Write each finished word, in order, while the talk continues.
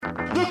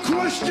The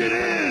question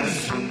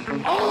is,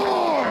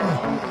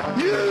 are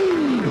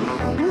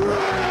you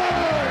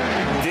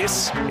ready?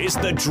 This is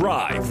The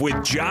Drive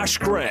with Josh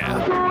Graham.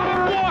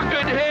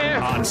 Walking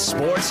here On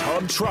Sports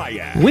Hub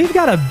Triad. We've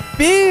got a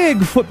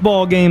big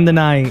football game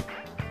tonight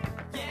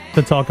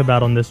to talk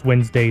about on this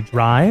Wednesday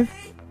drive.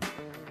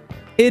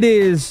 It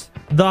is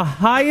the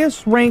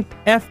highest ranked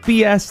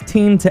FBS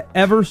team to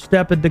ever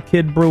step into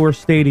Kid Brewer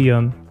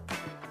Stadium.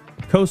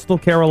 Coastal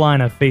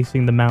Carolina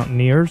facing the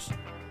Mountaineers.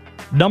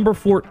 Number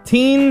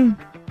 14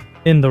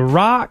 in the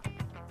Rock.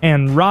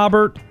 And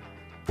Robert,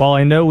 while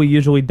I know we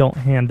usually don't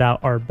hand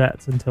out our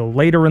bets until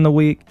later in the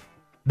week,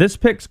 this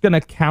pick's going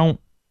to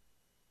count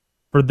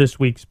for this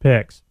week's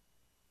picks.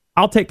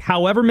 I'll take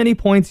however many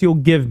points you'll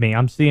give me.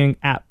 I'm seeing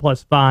at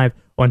 +5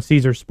 on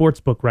Caesar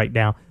Sportsbook right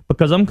now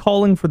because I'm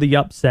calling for the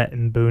upset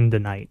in Boone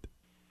tonight.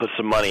 Put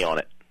some money on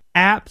it.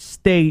 App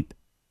State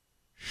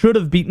should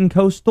have beaten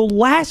Coastal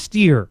last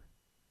year.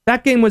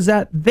 That game was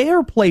at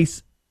their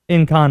place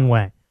in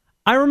Conway.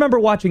 I remember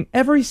watching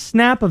every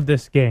snap of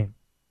this game.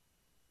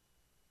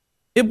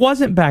 It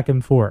wasn't back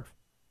and forth.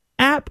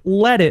 App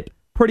led it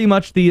pretty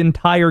much the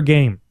entire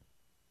game.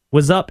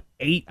 Was up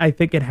 8, I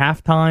think, at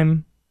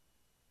halftime.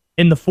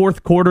 In the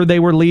fourth quarter, they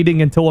were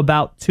leading until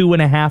about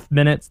 2.5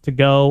 minutes to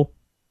go.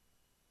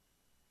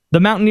 The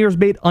Mountaineers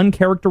made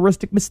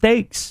uncharacteristic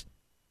mistakes.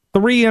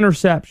 3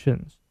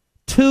 interceptions.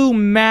 2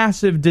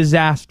 massive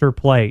disaster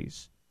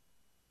plays.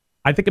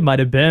 I think it might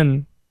have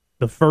been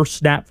the first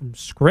snap from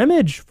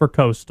scrimmage for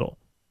Coastal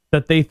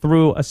that they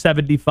threw a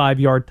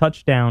 75-yard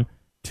touchdown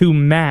to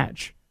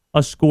match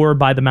a score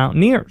by the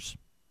Mountaineers.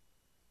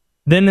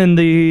 Then in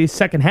the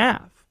second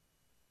half,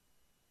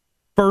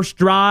 first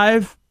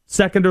drive,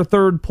 second or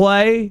third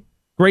play,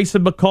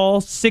 Grayson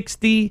McCall,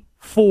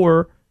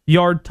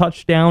 64-yard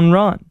touchdown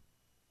run.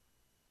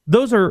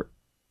 Those are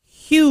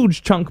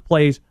huge chunk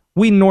plays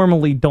we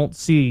normally don't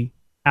see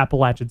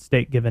Appalachian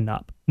State giving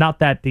up. Not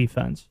that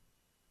defense.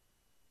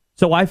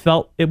 So I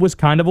felt it was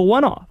kind of a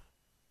one-off.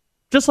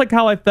 Just like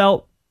how I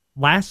felt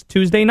last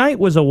Tuesday night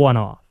was a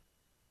one-off.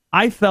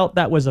 I felt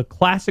that was a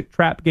classic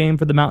trap game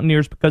for the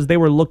Mountaineers because they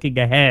were looking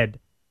ahead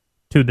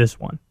to this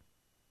one.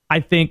 I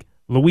think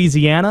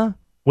Louisiana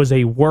was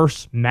a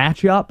worse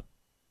matchup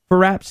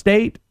for App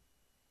State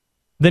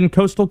than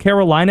Coastal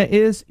Carolina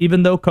is,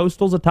 even though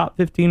Coastal's a top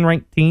 15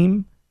 ranked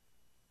team.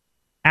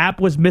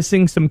 App was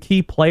missing some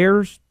key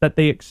players that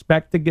they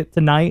expect to get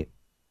tonight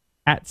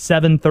at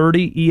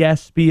 7:30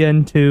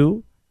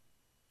 ESPN2.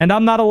 And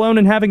I'm not alone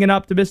in having an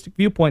optimistic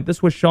viewpoint.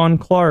 This was Sean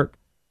Clark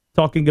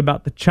talking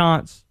about the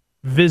Chants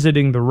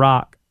visiting the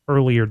Rock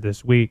earlier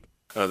this week.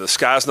 The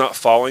sky's not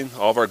falling.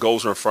 All of our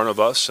goals are in front of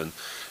us, and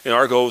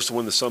our goal is to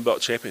win the Sun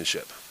Belt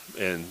Championship.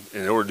 And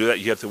in order to do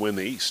that, you have to win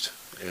the East.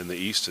 And the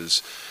East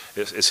is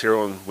here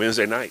on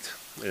Wednesday night.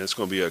 And it's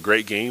going to be a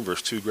great game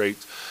versus 2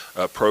 great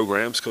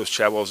programs. Coach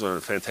Chadwell's done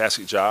a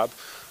fantastic job.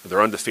 They're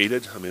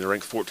undefeated. I mean, they're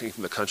ranked 14th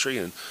in the country.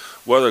 And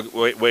what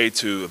other way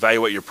to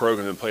evaluate your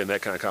program than playing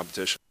that kind of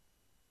competition?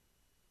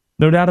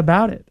 No doubt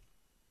about it.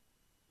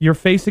 You're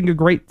facing a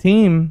great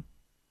team,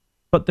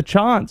 but the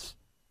Chants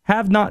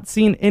have not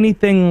seen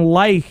anything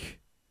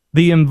like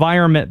the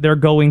environment they're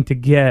going to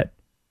get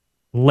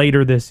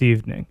later this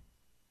evening.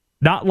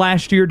 Not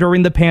last year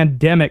during the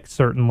pandemic,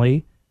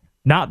 certainly.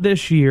 Not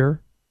this year.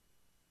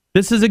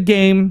 This is a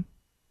game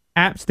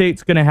App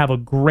State's going to have a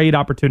great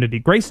opportunity.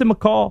 Grayson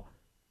McCall,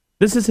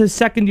 this is his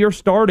second year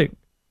starting.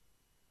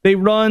 They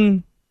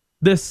run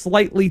this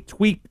slightly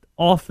tweaked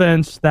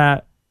offense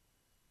that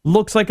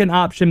looks like an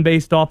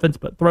option-based offense,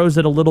 but throws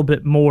it a little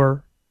bit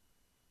more.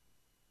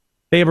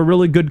 They have a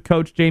really good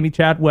coach, Jamie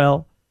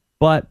Chadwell,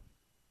 but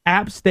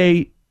App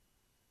State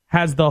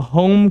has the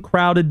home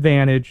crowd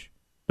advantage.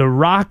 The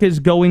Rock is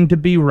going to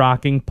be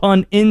rocking,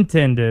 pun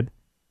intended.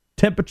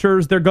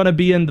 Temperatures, they're going to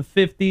be in the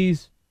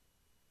 50s.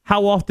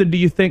 How often do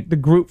you think the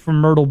group from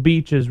Myrtle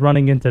Beach is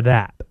running into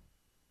that?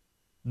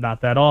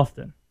 Not that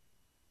often.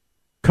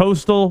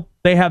 Coastal,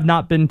 they have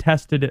not been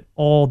tested at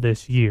all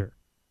this year.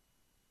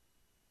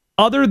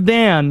 Other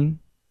than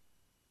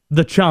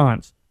the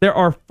Chants, there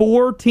are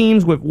 4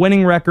 teams with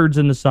winning records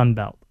in the Sun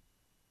Belt.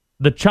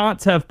 The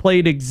Chants have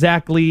played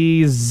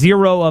exactly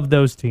 0 of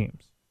those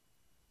teams.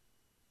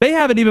 They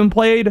haven't even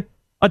played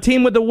a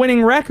team with a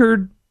winning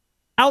record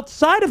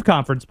outside of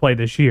conference play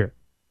this year.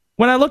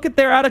 When I look at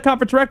their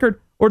out-of-conference record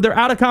or their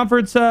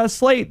out-of-conference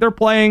slate, they're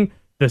playing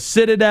the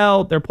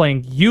Citadel, they're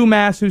playing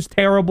UMass, who's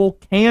terrible,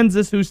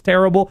 Kansas, who's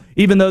terrible,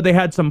 even though they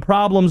had some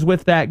problems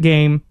with that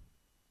game.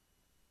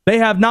 They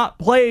have not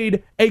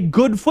played a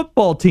good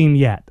football team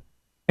yet.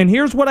 And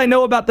here's what I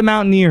know about the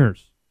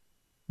Mountaineers.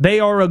 They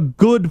are a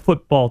good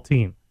football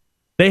team.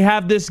 They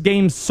have this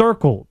game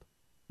circled.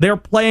 They're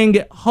playing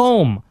at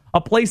home,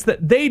 a place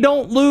that they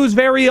don't lose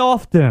very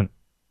often.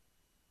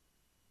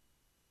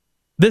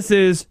 This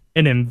is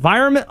an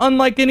environment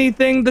unlike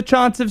anything the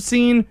Chants have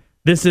seen.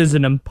 This is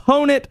an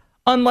opponent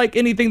unlike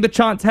anything the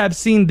Chants have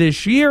seen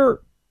this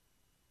year.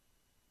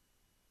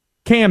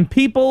 Cam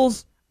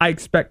Peoples, I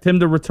expect him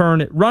to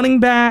return at running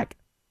back.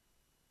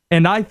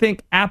 And I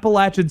think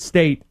Appalachian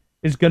State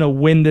is going to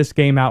win this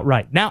game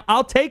outright. Now,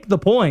 I'll take the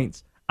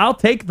points. I'll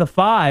take the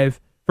 5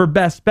 for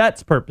best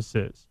bets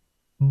purposes.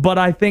 But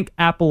I think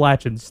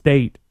Appalachian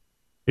State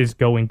is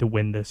going to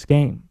win this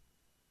game.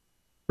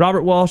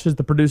 Robert Walsh is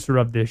the producer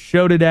of this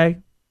show today.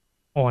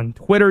 On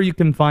Twitter, you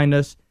can find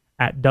us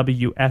at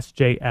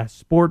WSJS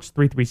Sports,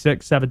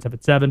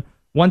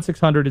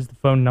 336-777-1600 is the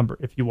phone number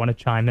if you want to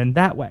chime in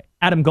that way.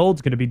 Adam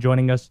Gold's going to be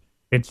joining us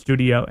in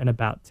studio in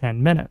about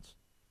 10 minutes.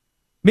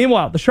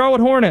 Meanwhile, the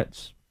Charlotte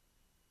Hornets,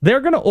 they're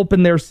going to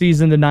open their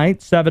season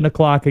tonight, 7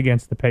 o'clock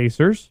against the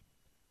Pacers.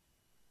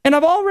 And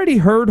I've already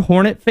heard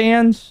Hornet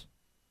fans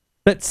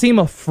that seem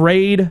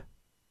afraid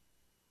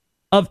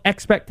of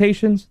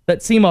expectations,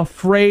 that seem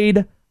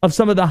afraid of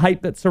some of the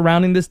hype that's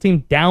surrounding this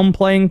team,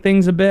 downplaying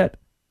things a bit,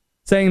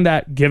 saying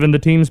that given the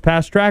team's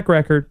past track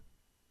record,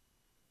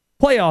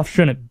 playoffs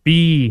shouldn't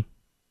be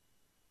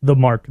the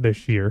mark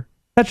this year.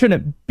 That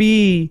shouldn't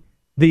be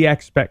the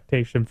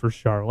expectation for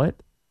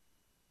Charlotte,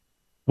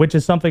 which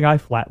is something I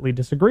flatly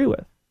disagree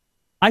with.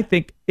 I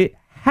think it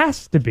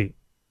has to be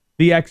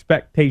the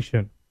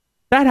expectation.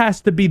 That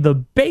has to be the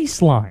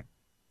baseline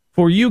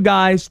for you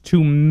guys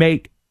to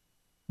make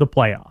the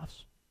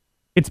playoffs.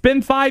 It's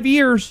been 5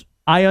 years.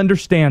 I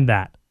understand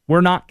that.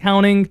 We're not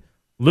counting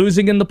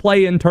losing in the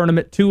play-in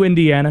tournament to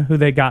Indiana, who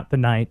they got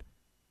tonight,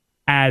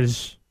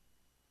 as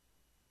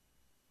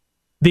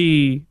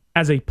a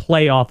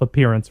playoff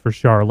appearance for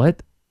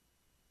Charlotte.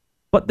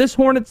 But this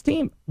Hornets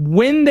team,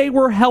 when they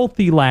were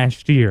healthy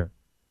last year,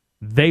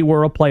 they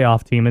were a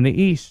playoff team in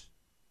the East.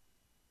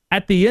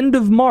 At the end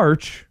of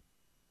March,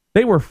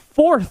 they were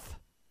 4th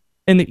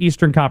in the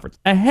Eastern Conference,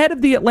 ahead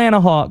of the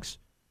Atlanta Hawks,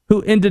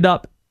 who ended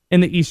up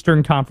in the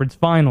Eastern Conference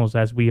Finals,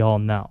 as we all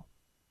know.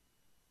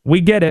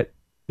 We get it.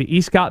 The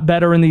East got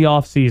better in the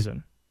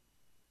offseason.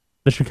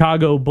 The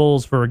Chicago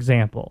Bulls, for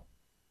example,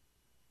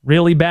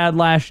 really bad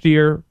last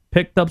year,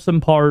 picked up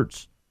some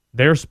parts.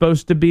 They're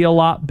supposed to be a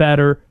lot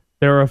better.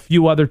 There are a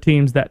few other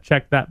teams that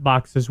check that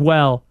box as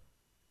well.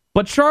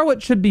 But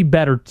Charlotte should be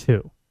better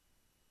too.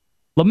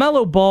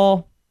 LaMelo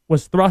Ball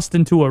was thrust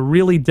into a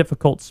really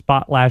difficult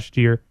spot last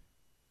year,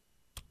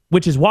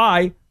 which is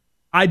why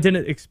I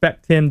didn't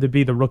expect him to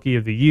be the Rookie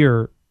of the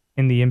Year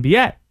in the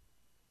NBA.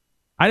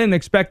 I didn't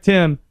expect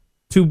him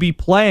to be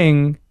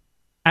playing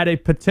at a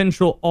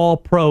potential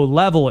all-pro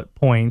level at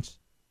points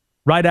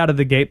right out of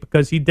the gate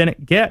because he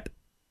didn't get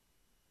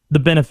the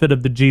benefit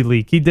of the G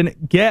League. He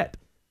didn't get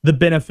the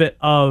benefit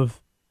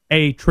of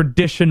a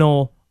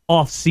traditional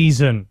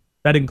off-season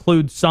that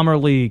includes Summer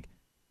League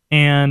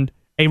and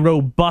a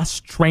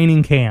robust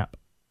training camp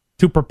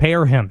to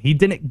prepare him. He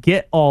didn't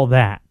get all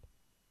that.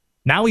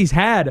 Now he's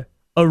had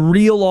a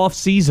real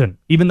off-season,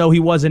 even though he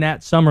wasn't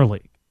at Summer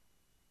League.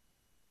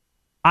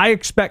 I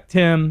expect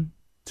him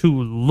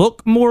to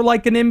look more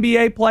like an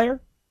NBA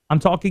player. I'm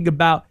talking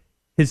about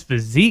his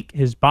physique,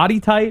 his body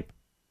type.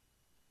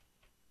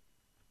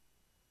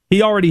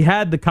 He already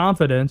had the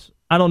confidence.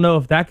 I don't know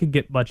if that could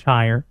get much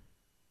higher.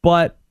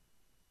 But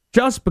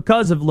just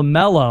because of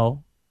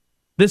LaMelo,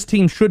 this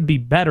team should be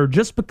better.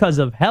 Just because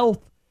of health,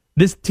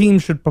 this team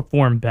should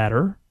perform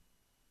better.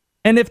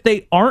 And if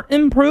they aren't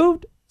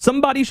improved,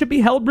 somebody should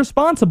be held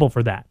responsible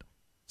for that.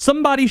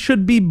 Somebody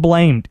should be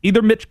blamed,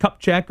 either Mitch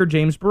Kupchak or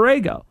James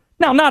Borrego.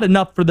 Now, not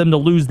enough for them to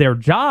lose their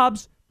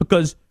jobs,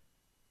 because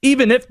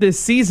even if this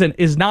season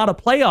is not a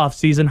playoff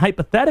season,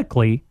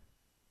 hypothetically,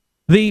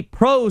 the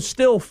pros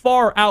still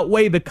far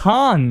outweigh the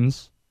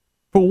cons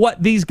for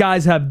what these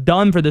guys have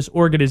done for this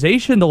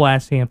organization the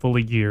last handful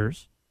of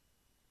years.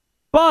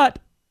 But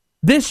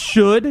this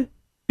should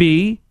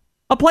be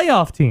a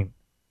playoff team.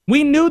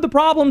 We knew the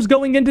problems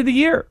going into the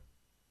year.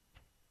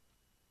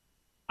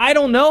 I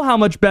don't know how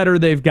much better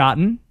they've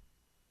gotten,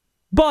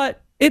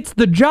 but it's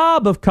the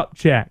job of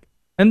Kupchak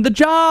and the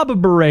job of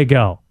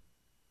Borrego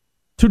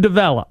to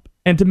develop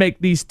and to make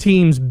these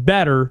teams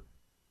better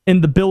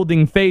in the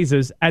building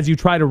phases as you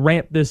try to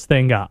ramp this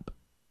thing up.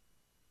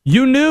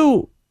 You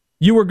knew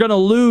you were going to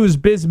lose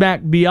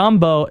Bismack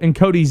Biyombo and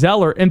Cody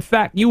Zeller. In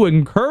fact, you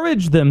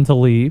encouraged them to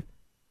leave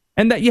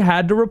and that you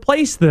had to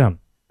replace them.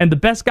 And the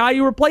best guy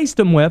you replaced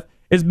them with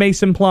is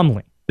Mason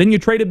Plumlee. Then you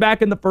traded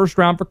back in the first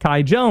round for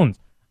Kai Jones.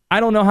 I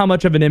don't know how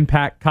much of an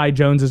impact Kai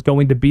Jones is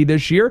going to be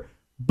this year,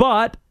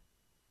 but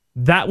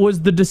that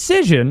was the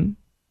decision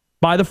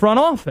by the front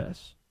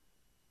office.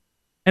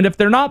 And if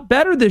they're not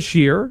better this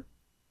year,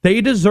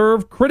 they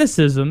deserve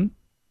criticism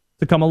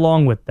to come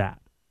along with that.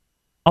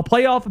 A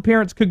playoff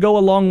appearance could go a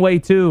long way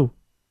too.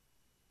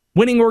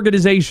 Winning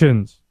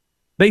organizations,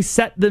 they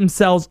set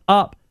themselves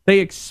up. They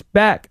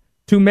expect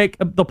to make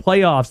the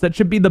playoffs. That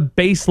should be the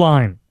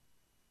baseline.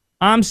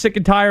 I'm sick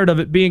and tired of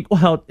it being,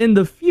 well, in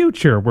the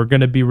future, we're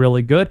going to be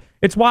really good.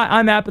 It's why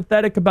I'm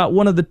apathetic about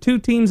one of the two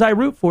teams I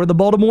root for, the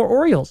Baltimore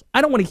Orioles.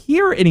 I don't want to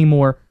hear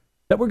anymore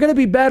that we're going to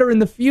be better in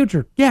the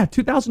future. Yeah,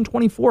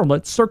 2024,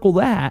 let's circle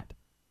that.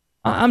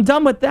 I'm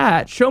done with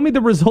that. Show me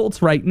the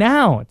results right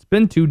now. It's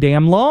been too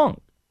damn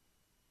long.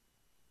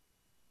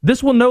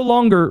 This will no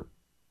longer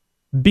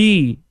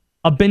be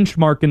a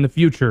benchmark in the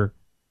future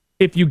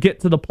if you get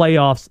to the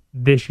playoffs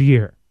this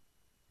year.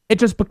 It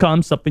just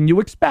becomes something you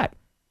expect.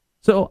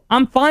 So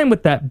I'm fine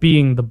with that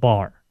being the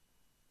bar.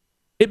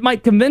 It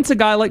might convince a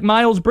guy like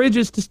Miles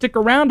Bridges to stick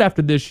around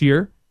after this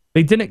year.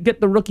 They didn't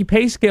get the rookie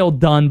pay scale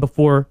done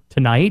before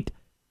tonight.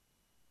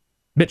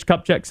 Mitch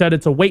Kupchak said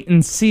it's a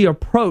wait-and-see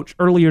approach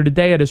earlier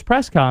today at his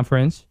press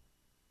conference.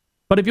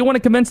 But if you want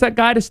to convince that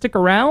guy to stick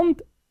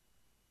around,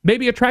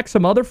 maybe attract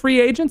some other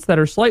free agents that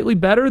are slightly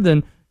better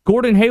than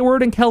Gordon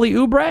Hayward and Kelly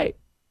Oubre,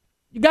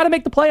 you got to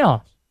make the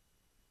playoffs.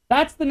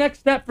 That's the next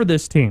step for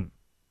this team.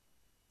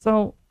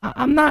 So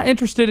I'm not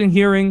interested in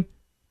hearing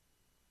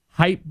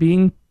hype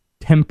being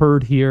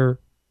tempered here.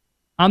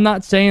 I'm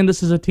not saying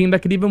this is a team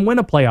that could even win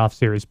a playoff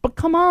series, but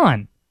come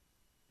on.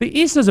 The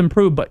East has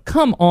improved, but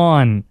come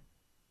on.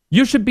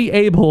 You should be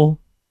able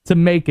to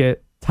make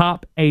it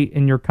top 8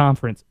 in your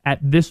conference at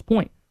this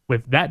point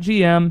with that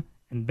GM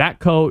and that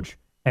coach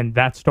and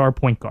that star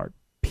point guard,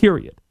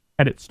 period.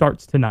 And it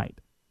starts tonight.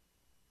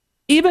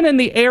 Even in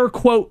the air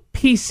quote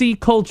PC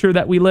culture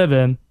that we live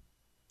in,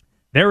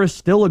 there is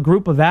still a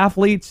group of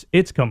athletes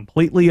it's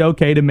completely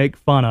okay to make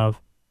fun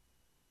of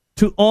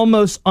to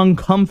almost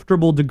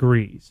uncomfortable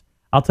degrees.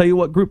 I'll tell you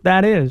what group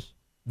that is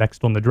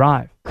next on The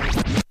Drive.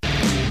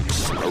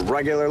 A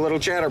regular little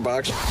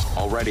chatterbox.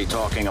 Already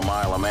talking a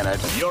mile a minute.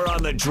 You're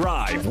on The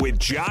Drive with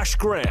Josh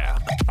Graham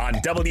on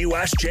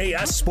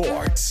WSJS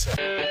Sports.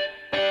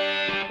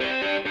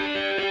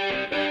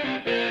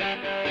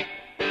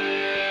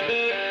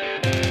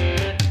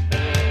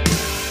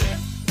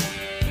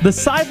 The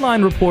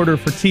sideline reporter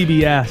for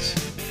TBS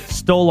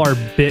stole our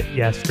bit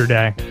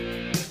yesterday.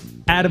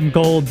 Adam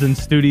Gold's in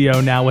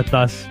studio now with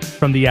us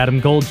from the Adam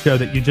Gold Show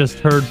that you just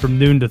heard from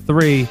noon to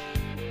 3.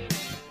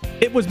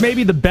 It was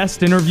maybe the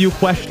best interview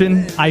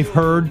question I've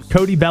heard.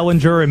 Cody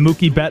Bellinger and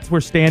Mookie Betts were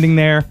standing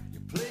there,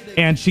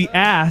 and she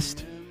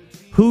asked,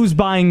 who's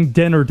buying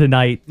dinner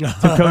tonight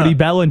to Cody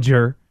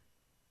Bellinger.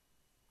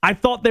 I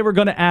thought they were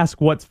going to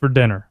ask what's for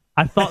dinner.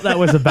 I thought that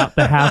was about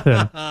to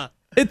happen.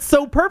 It's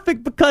so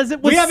perfect because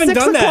it was 6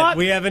 o'clock.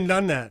 We haven't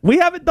done that. We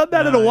haven't done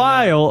that in a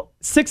while.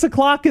 6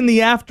 o'clock in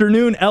the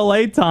afternoon,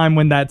 LA time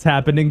when that's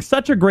happening.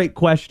 Such a great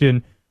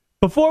question.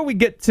 Before we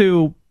get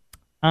to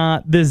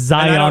this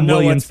Zion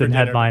Williamson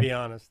headline. To be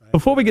honest.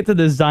 Before we get to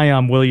this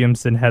Zion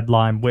Williamson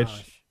headline,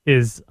 which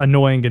is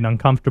annoying and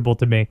uncomfortable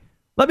to me,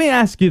 let me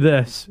ask you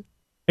this.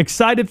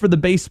 Excited for the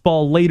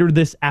baseball later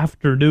this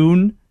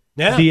afternoon?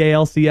 Yeah. The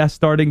ALCS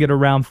starting at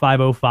around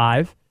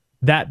 5:05.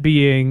 That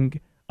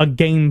being a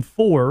Game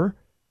 4.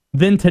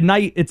 Then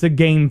tonight it's a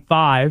Game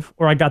 5,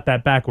 or I got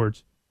that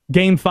backwards.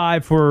 Game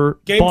 5 for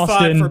Game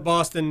Boston. 5 for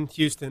Boston,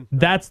 Houston.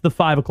 That's the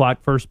 5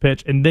 o'clock first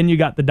pitch, and then you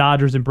got the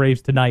Dodgers and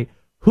Braves tonight.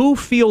 Who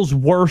feels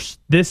worse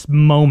this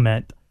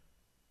moment,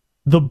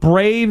 the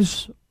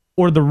Braves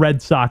or the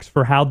Red Sox,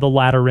 for how the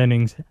latter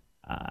innings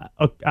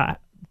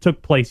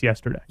took place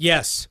yesterday?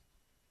 Yes.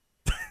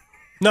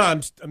 No,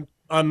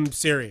 I'm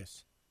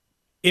serious.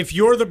 If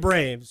you're the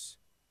Braves,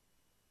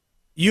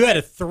 you had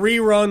a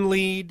 3-run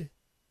lead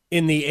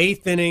in the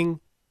 8th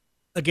inning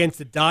against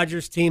the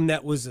Dodgers team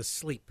that was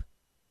asleep.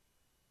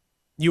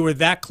 You were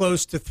that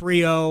close to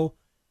 3-0,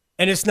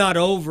 and it's not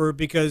over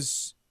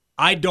because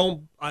I've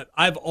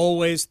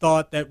always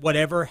thought that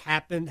whatever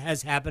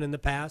has happened in the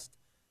past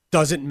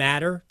doesn't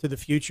matter to the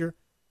future.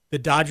 The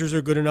Dodgers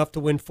are good enough to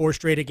win 4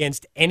 straight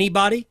against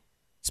anybody,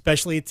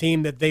 especially a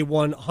team that they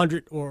won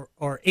 100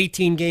 or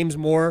 18 games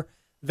more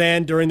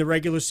than during the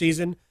regular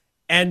season,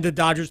 and the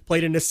Dodgers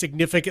played in a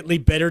significantly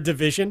better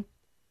division.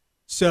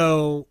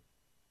 So,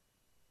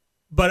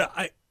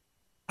 but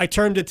I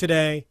turned it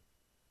today.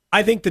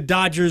 I think the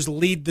Dodgers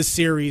lead the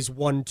series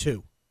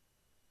 1-2.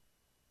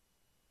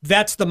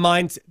 That's the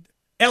mindset.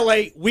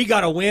 LA, we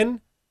got to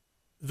win.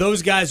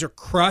 Those guys are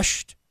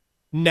crushed.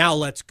 Now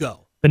let's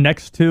go. The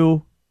next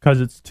two, because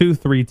it's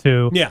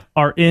 2-3-2,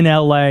 are in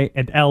LA,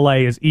 and LA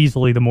is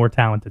easily the more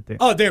talented team.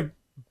 Oh, they're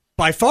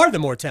by far the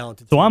more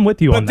talented team. So I'm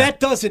with you on that. But that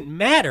doesn't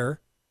matter.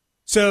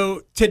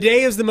 So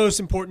today is the most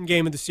important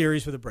game of the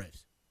series for the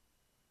Braves.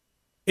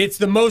 It's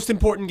the most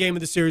important game of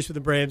the series for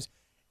the Braves.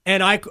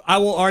 And I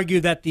will argue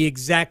that the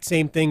exact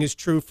same thing is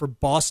true for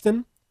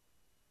Boston.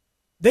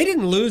 They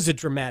didn't lose a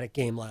dramatic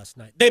game last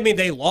night.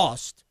 They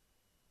lost.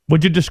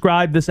 Would you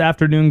describe this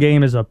afternoon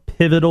game as a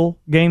pivotal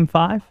Game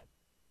 5?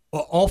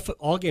 Well,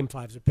 all Game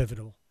 5s are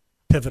pivotal.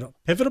 Pivotal.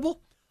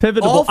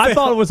 I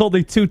thought it was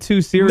only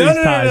 2-2 series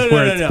ties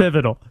where it's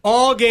pivotal.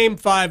 All Game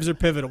 5s are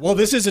pivotal. Well,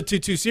 this is a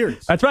 2-2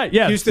 series. That's right,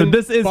 yeah. Houston, so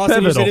this is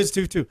Boston, pivotal.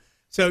 Houston is 2-2.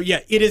 So, yeah,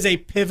 it is a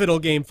pivotal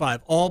Game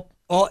 5. All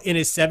in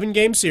a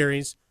 7-game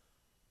series,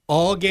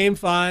 all Game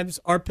 5s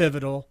are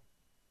pivotal,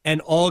 and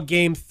all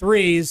Game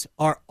 3s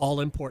are all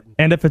important.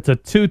 And if it's a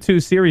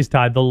 2-2 series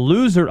tie, the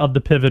loser of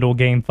the pivotal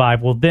Game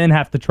 5 will then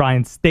have to try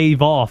and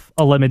stave off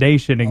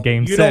elimination in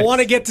Game 6. You don't want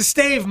to get to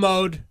stave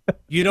mode.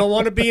 You don't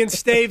want to be in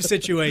stave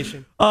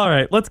situation. All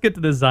right, let's get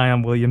to the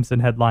Zion Williamson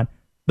headline.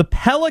 The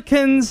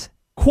Pelicans,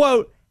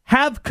 quote,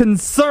 have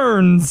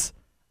concerns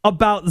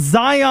about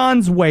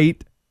Zion's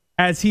weight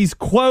as he's,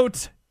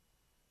 quote,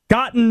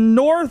 gotten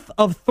north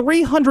of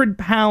 300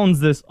 pounds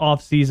this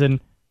offseason,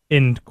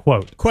 end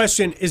quote.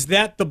 Question, is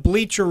that the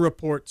Bleacher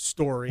Report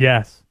story?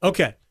 Yes.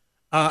 Okay.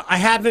 I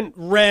haven't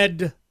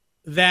read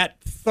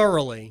that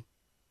thoroughly.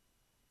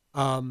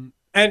 And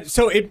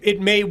so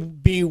it may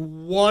be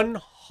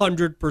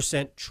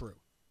 100% true.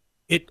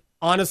 It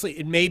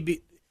may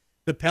be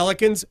the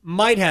Pelicans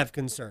might have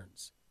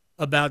concerns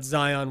about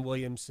Zion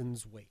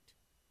Williamson's weight.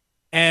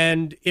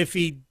 And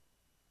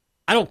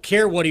I don't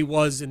care what he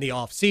was in the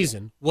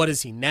offseason. What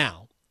is he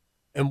now?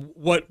 And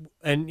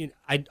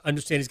I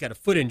understand he's got a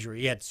foot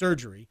injury. He had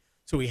surgery,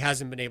 so he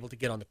hasn't been able to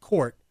get on the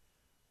court.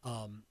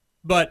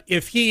 But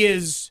if he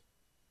is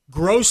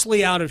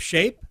grossly out of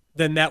shape,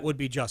 then that would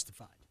be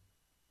justified.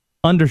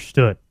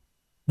 Understood.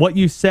 What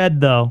you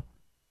said, though,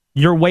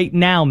 your weight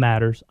now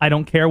matters. I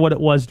don't care what it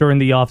was during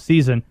the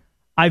offseason.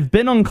 I've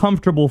been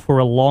uncomfortable for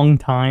a long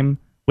time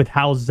with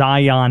how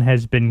Zion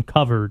has been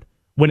covered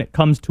when it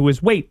comes to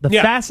his weight. The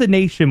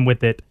fascination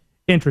with it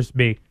interests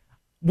me.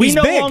 He's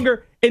no big.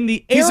 longer in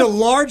the He's a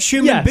large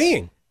human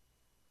being.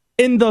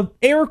 In the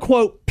air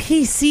quote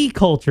PC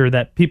culture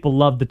that people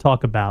love to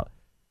talk about,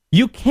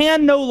 you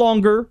can no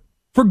longer,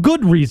 for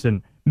good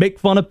reason, make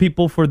fun of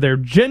people for their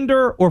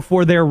gender or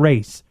for their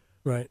race.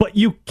 Right. But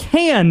you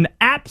can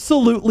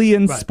absolutely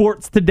in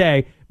sports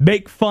today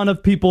make fun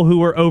of people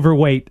who are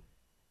overweight.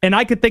 And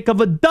I could think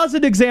of a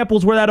dozen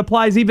examples where that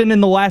applies even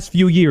in the last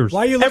few years.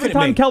 Why are you looking Every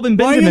time at me? Kelvin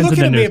Why are Benjamin's you looking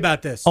in at the me news.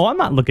 about this? Oh, I'm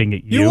not looking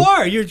at you. You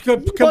are. You're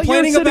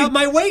complaining sitting- about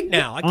my weight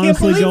now. I can't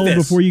Honestly, believe Joel, this.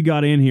 before you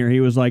got in here, he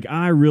was like,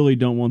 I really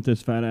don't want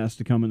this fat ass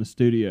to come in the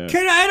studio.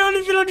 I don't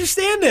even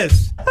understand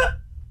this.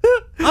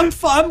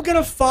 I'm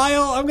gonna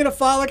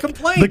file a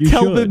complaint. The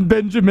Kelvin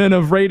Benjamin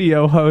of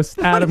radio host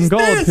Adam is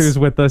Gold, this? who's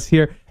with us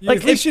here.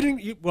 At least you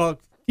didn't.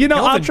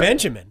 Kelvin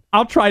Benjamin.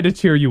 I'll try to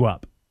cheer you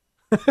up.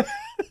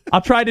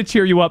 I'll try to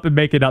cheer you up and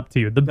make it up to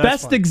you. The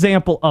best fine.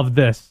 example of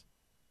this,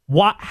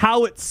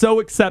 how it's so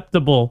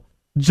acceptable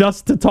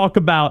just to talk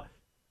about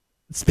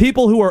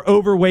people who are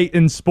overweight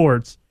in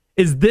sports,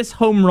 is this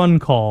home run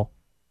call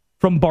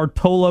from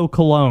Bartolo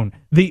Colon.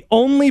 The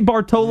only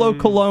Bartolo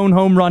Colon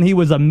home run. He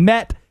was a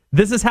Met.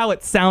 This is how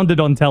it sounded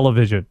on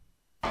television.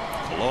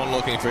 Colon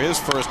looking for his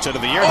first hit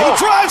of the year. He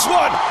drives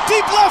one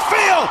deep left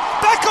field.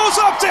 That goes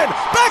Upton.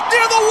 Back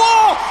near the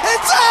wall.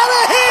 It's out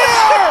of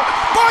here.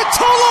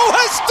 Bartolo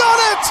has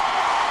done it.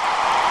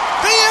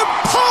 The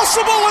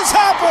impossible has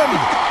happened.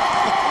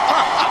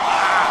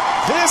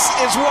 This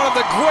is one of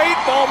the great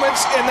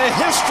moments in the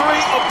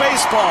history of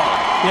baseball.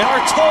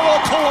 Bartolo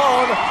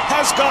Colon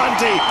has gone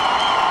deep.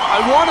 I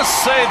want to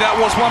say that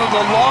was one of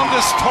the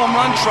longest home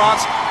run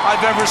trots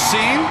I've ever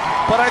seen,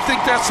 but I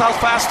think that's how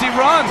fast he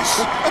runs.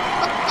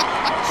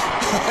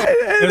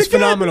 It's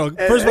phenomenal.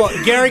 First of all,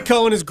 Gary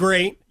Cohen is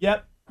great.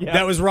 Yep.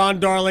 That was Ron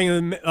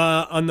Darling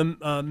on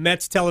the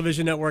Mets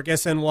television network,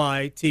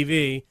 SNY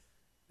TV.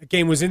 The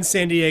game was in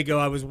San Diego.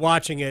 I was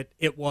watching it.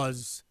 It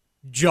was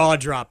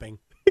jaw-dropping.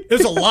 It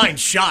was a line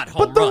shot home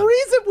But the run.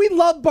 reason we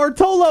love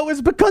Bartolo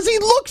is because he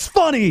looks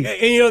funny.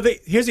 And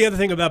here's the other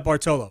thing about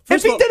Bartolo.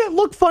 If he didn't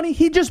look funny,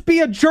 he'd just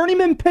be a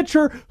journeyman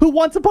pitcher who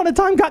once upon a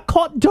time got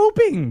caught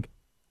doping.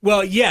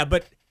 Well, yeah,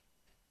 but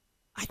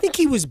I think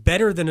he was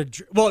better than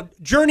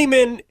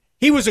journeyman.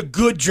 He was a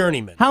good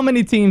journeyman. How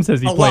many teams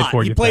has he A played lot.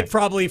 for? He you played think?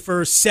 probably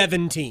for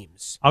 7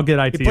 teams. I'll get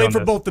IT He played on for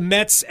this. both the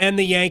Mets and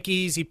the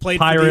Yankees. He played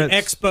Pirates. for the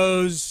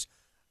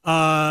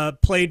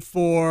Expos. Played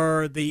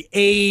for the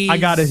A's. I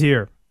got it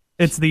here.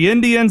 It's the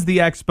Indians, the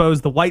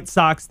Expos, the White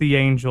Sox, the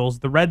Angels,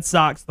 the Red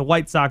Sox, the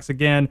White Sox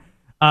again,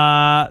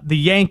 the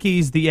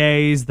Yankees, the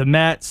A's, the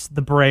Mets,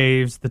 the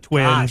Braves, the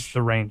Twins,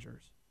 the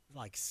Rangers.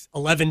 Like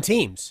 11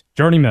 teams.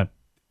 Journeyman.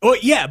 Oh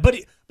yeah, but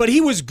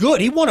he was good.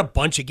 He won a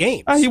bunch of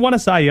games. He won a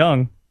Cy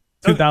Young,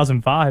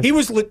 2005. He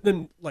was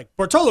like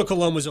Bartolo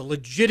Colon was a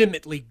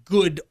legitimately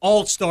good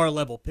all-star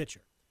level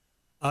pitcher.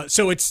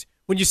 So it's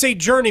when you say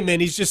journeyman,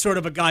 he's just sort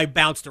of a guy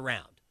bounced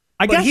around.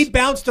 I guess he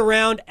bounced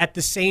around at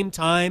the same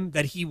time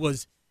that he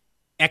was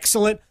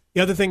excellent. The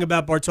other thing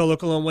about Bartolo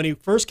Colon, when he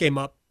first came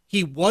up,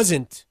 he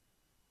wasn't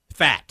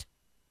fat.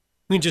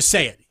 I mean, just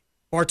say it.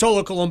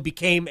 Bartolo Colon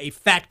became a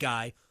fat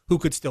guy who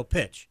could still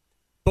pitch.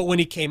 But when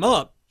he came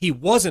up, he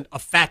wasn't a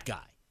fat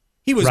guy.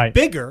 He was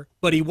bigger,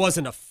 but he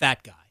wasn't a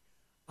fat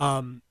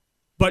guy.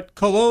 But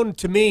Colon,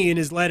 to me, in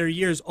his latter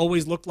years,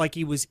 always looked like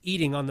he was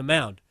eating on the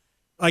mound.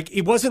 Like,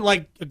 it wasn't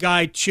like a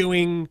guy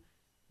chewing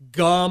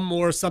gum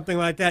or something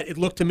like that. It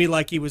looked to me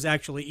like he was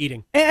actually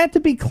eating. And to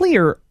be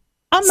clear,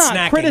 I'm not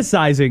Snacking.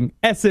 criticizing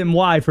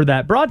SMY for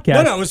that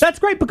broadcast. No, that's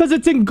great because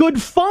it's in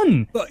good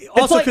fun.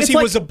 Also, because he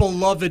was a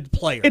beloved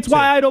player. It's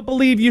why I don't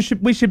believe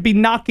we should be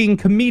knocking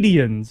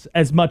comedians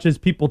as much as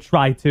people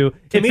try to.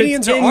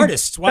 Comedians are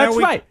artists. Why that's are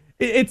we? Right.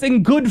 It's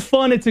in good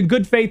fun. It's in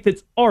good faith.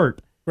 It's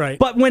art. Right.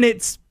 But when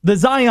it's the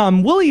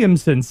Zion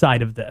Williamson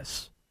side of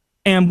this,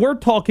 and we're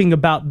talking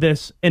about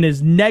this in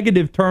as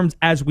negative terms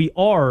as we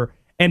are,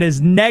 and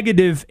as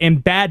negative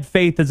and bad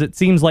faith as it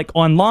seems like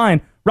online.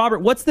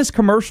 Robert, what's this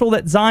commercial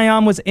that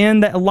Zion was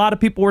in that a lot of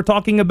people were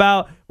talking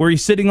about where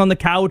he's sitting on the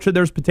couch or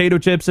there's potato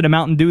chips and a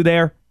Mountain Dew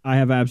there? I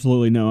have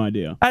absolutely no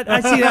idea.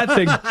 I see that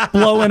thing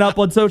blowing up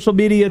on social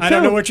media, too. I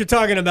don't know what you're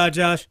talking about,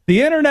 Josh.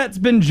 The internet's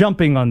been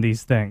jumping on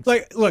these things.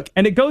 Look.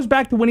 And it goes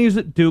back to when he was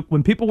at Duke,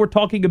 when people were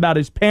talking about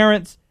his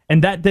parents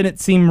And that didn't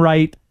seem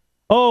right.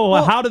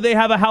 Oh, how do they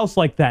have a house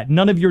like that?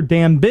 None of your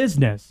damn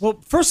business. Well,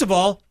 first of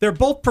all, they're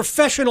both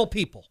professional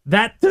people.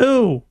 That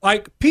too.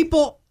 Like,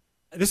 people,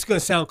 this is going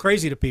to sound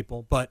crazy to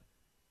people, but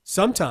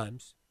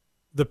sometimes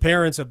the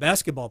parents of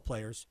basketball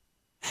players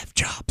have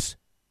jobs.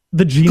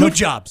 Good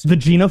jobs. The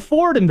Gina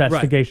Ford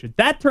investigation.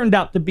 Right. That turned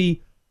out to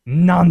be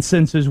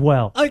nonsense as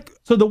well.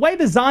 So the way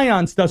the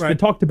Zion stuff's been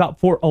talked about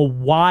for a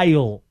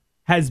while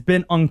has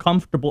been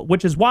uncomfortable,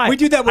 which is why we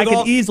do that with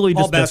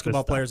all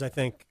basketball players, I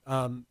think.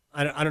 I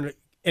don't know.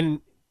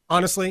 And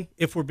honestly,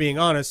 if we're being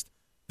honest,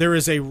 there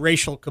is a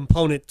racial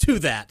component to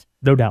that.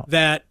 No doubt.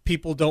 That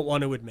people don't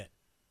want to admit.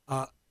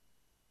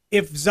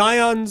 If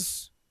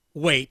Zion's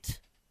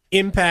weight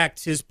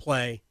impacts his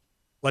play,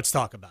 let's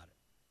talk about it.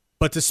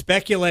 But to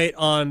speculate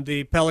on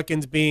the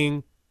Pelicans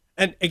being,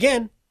 and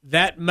again,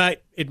 it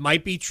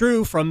might be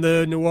true from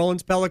the New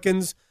Orleans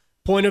Pelicans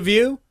point of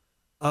view,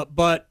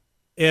 but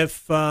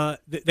if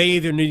they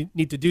either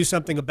need to do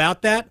something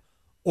about that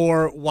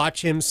or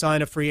watch him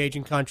sign a free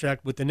agent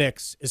contract with the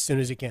Knicks as soon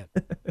as he can.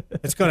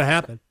 It's going to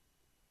happen.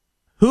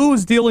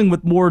 Who's dealing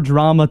with more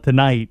drama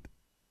tonight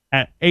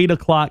at 8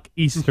 o'clock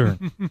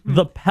Eastern?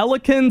 The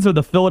Pelicans or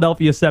the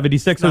Philadelphia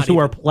 76ers who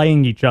are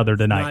playing each other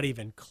tonight? Not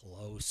even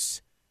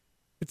close.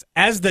 It's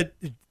as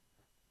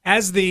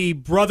the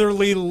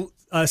brotherly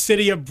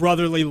city of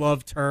brotherly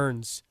love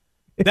turns.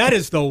 That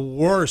is the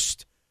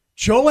worst.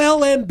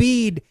 Joel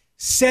Embiid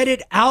said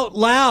it out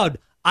loud.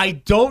 I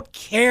don't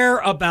care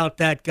about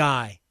that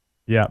guy.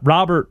 Yeah,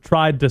 Robert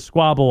tried to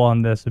squabble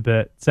on this a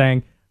bit,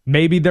 saying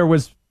maybe there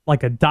was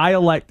like a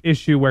dialect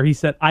issue where he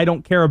said, I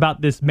don't care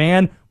about this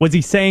man. Was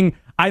he saying,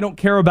 I don't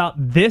care about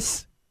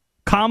this,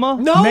 comma,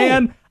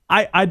 man?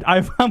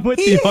 I'm with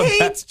you on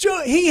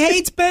that. He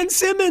hates Ben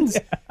Simmons.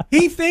 Yeah.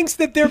 He thinks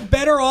that they're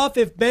better off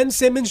if Ben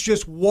Simmons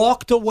just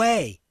walked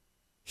away.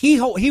 He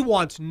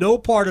wants no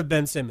part of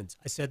Ben Simmons.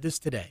 I said this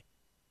today.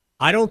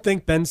 I don't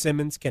think Ben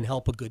Simmons can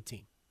help a good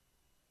team.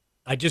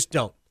 I just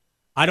don't.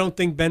 I don't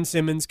think Ben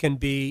Simmons can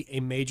be a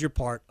major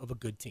part of a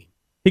good team.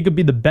 He could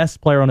be the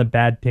best player on a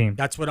bad team.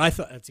 That's what I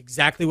thought. That's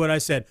exactly what I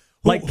said.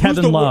 Like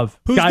Kevin Love,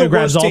 guy who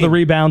grabs all the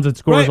rebounds and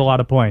scores a lot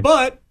of points.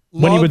 But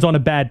when he was on a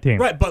bad team.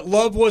 Right, but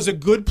Love was a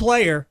good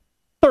player.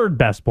 Third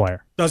best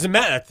player. Doesn't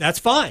matter. That's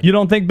fine. You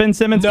don't think Ben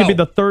Simmons could be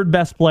the third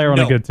best player on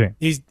a good team?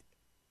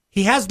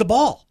 He has the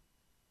ball.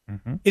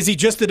 Mm-hmm. Is he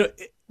just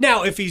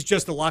now? If he's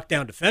just a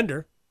lockdown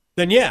defender,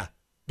 then yeah,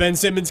 Ben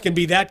Simmons can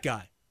be that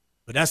guy.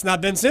 But that's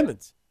not Ben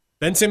Simmons.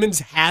 Ben Simmons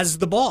has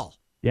the ball.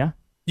 Yeah.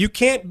 You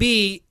can't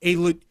be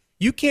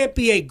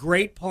a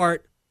great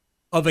part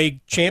of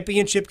a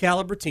championship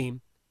caliber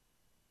team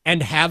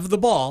and have the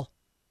ball,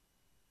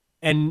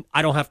 and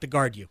I don't have to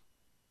guard you.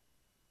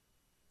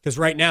 Because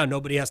right now,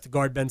 nobody has to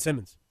guard Ben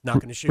Simmons. Not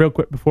going to shoot. Real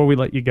quick before we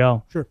let you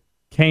go. Sure.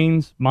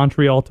 Canes,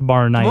 Montreal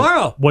tomorrow night.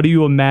 Tomorrow. What do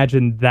you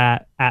imagine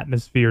that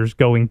atmosphere is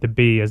going to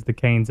be as the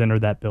Canes enter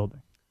that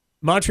building?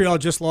 Montreal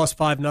just lost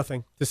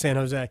 5-0 to San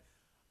Jose.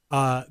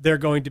 They're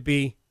going to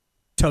be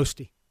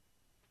toasty.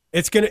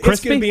 It's gonna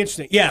be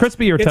interesting. Yeah,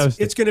 crispy or toasty.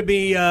 It's gonna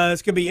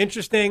be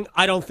interesting.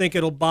 I don't think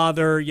it'll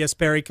bother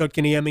Jesperi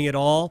Kotkaniemi at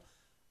all.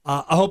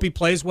 I hope he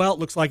plays well. It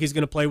looks like he's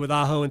going to play with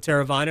Aho and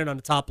Teravainen on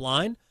the top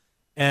line,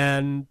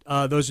 and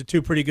those are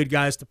two pretty good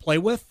guys to play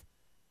with.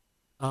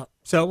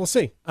 So we'll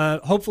see.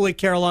 Hopefully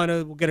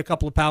Carolina will get a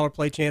couple of power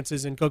play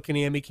chances, and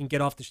Kotkaniemi can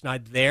get off the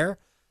schneid there,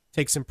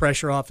 take some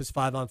pressure off his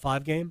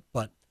 5-on-5 game.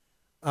 But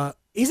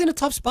he's in a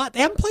tough spot. They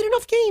haven't played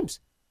enough games.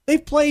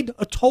 They've played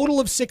a total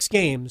of 6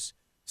 games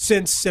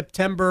since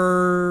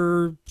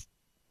September,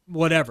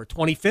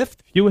 25th.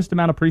 Fewest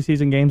amount of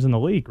preseason games in the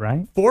league,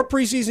 right? 4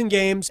 preseason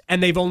games,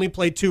 and they've only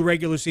played 2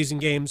 regular season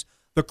games.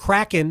 The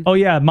Kraken... Oh,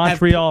 yeah,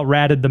 Montreal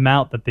ratted them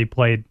out that they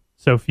played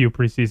so few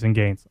preseason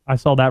games. I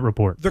saw that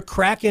report. The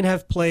Kraken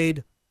have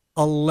played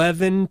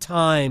 11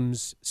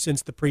 times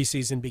since the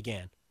preseason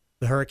began.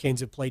 The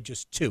Hurricanes have played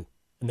just 2,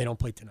 and they don't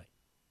play tonight.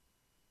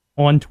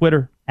 On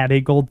Twitter,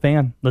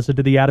 @AGoldFan. Listen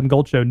to the Adam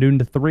Gold Show, noon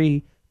to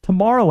 3.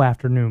 Tomorrow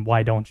afternoon,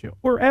 why don't you?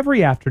 Or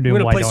every afternoon, why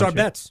don't you? We're going to place our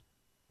bets.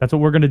 That's what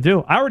we're going to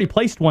do. I already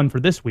placed one for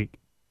this week.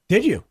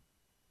 Did you?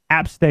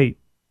 App State.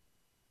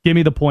 Give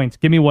me the points.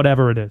 Give me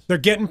whatever it is. They're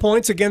getting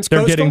points against They're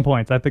Coastal? Getting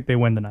points. I think they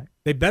win tonight.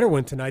 They better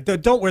win tonight.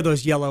 Don't wear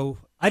those yellow.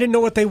 I didn't know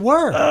what they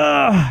were.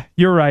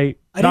 You're right.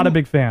 Not a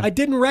big fan. I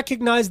didn't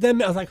recognize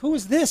them. I was like, who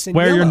is this in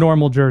Wear yellow? your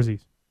normal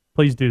jerseys.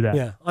 Please do that.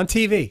 Yeah, on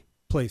TV,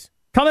 please.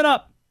 Coming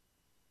up,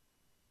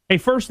 a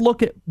first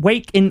look at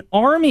Wake and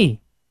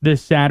Army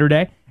this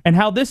Saturday, and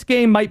how this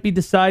game might be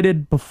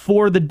decided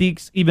before the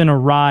Deeks even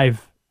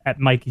arrive at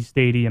Mikey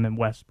Stadium in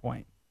West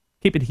Point.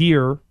 Keep it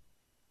here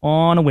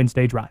on a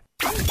Wednesday drive.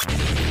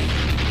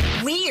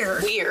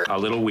 Weird. A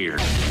little weird.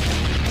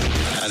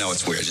 I know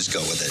it's weird. Just go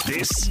with it.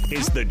 This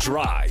is The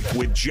Drive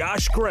with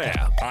Josh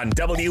Graham on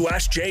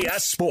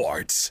WSJS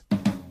Sports.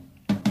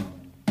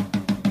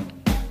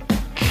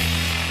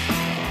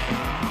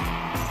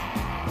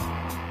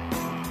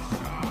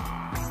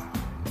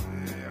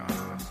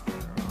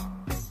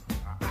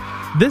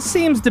 This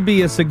seems to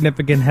be a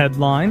significant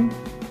headline,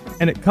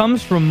 and it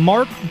comes from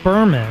Mark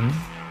Berman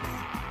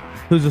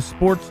who's a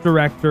sports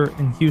director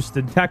in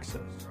Houston,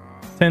 Texas,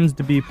 tends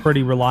to be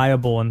pretty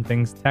reliable in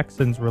things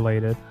Texans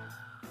related,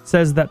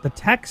 says that the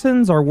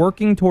Texans are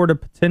working toward a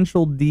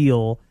potential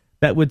deal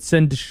that would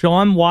send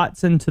Deshaun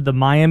Watson to the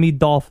Miami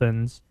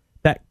Dolphins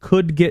that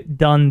could get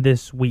done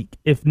this week.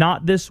 If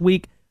not this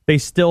week, they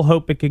still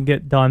hope it can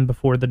get done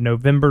before the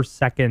November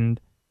 2nd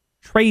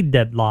trade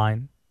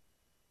deadline.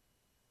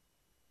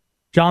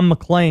 John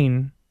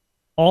McClain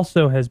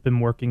also has been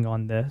working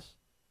on this.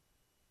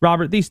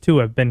 Robert, these two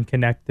have been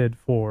connected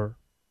for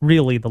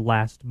really the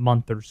last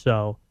month or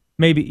so,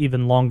 maybe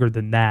even longer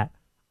than that.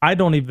 I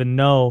don't even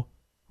know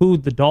who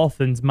the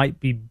Dolphins might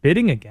be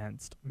bidding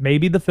against.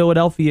 Maybe the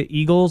Philadelphia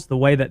Eagles, the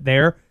way that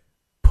they're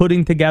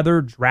putting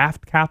together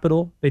draft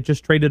capital. They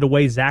just traded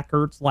away Zach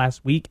Ertz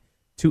last week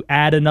to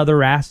add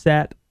another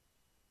asset.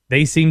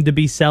 They seem to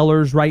be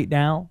sellers right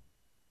now.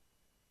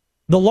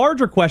 The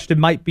larger question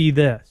might be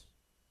this.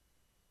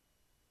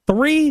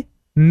 3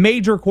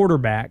 major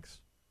quarterbacks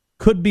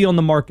could be on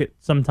the market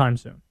sometime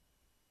soon.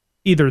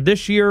 Either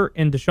this year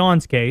in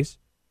Deshaun's case,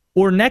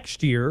 or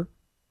next year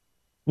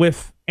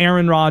with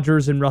Aaron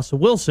Rodgers and Russell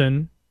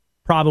Wilson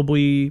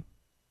probably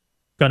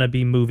going to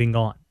be moving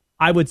on.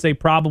 I would say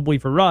probably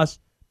for Russ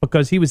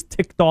because he was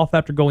ticked off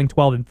after going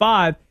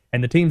 12-5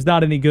 and the team's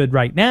not any good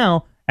right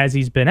now as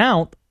he's been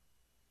out.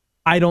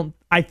 I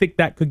think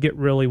that could get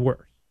really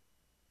worse.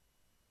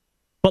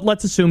 But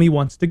let's assume he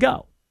wants to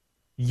go.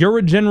 You're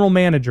a general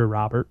manager,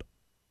 Robert.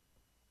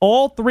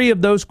 All 3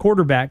 of those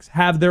quarterbacks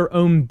have their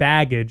own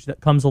baggage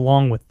that comes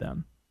along with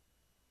them.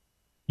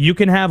 You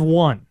can have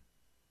one.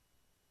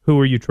 Who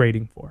are you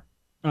trading for?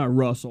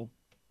 Russell.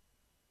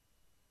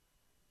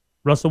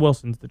 Russell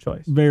Wilson's the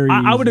choice. Very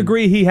easy. I would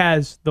agree he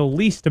has the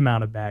least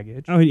amount of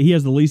baggage. Oh, he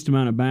has the least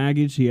amount of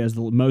baggage. He has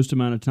the most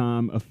amount of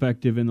time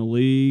effective in the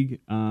league.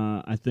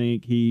 I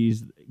think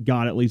he's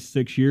got at least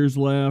 6 years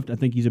left. I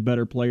think he's a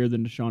better player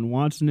than Deshaun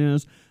Watson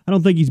is. I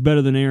don't think he's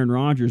better than Aaron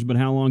Rodgers, but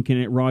how long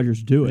can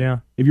Rodgers do it? Yeah.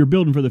 If you're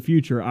building for the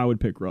future, I would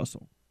pick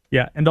Russell.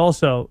 Yeah, and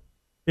also,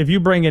 if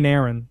you bring in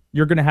Aaron,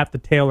 you're going to have to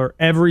tailor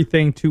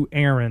everything to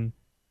Aaron,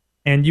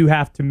 and you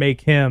have to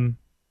make him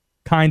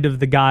kind of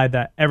the guy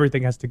that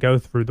everything has to go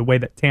through, the way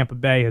that Tampa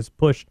Bay has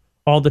pushed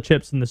all the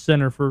chips in the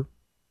center for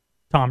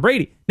Tom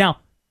Brady.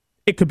 Now,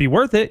 it could be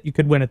worth it. You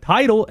could win a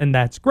title, and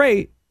that's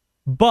great,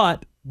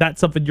 but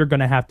that's something you're going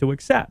to have to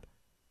accept.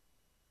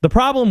 The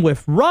problem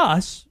with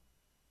Russ,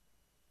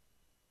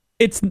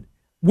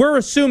 we're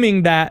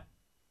assuming that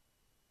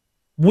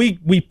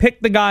we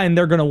pick the guy and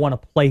they're going to want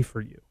to play for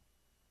you,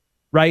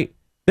 right?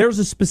 There's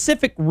a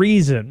specific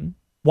reason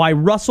why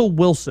Russell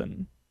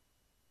Wilson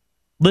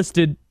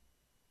listed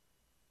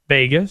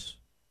Vegas,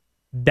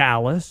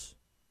 Dallas,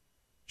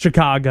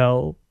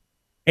 Chicago,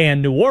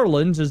 and New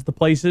Orleans as the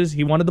places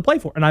he wanted to play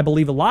for. And I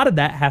believe a lot of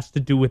that has to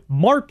do with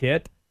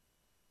market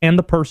and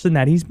the person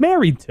that he's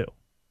married to.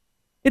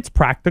 It's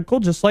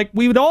practical, just like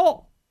we would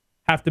all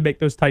have to make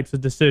those types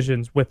of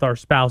decisions with our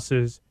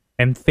spouses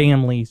and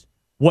families,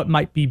 what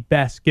might be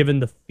best given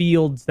the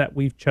fields that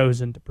we've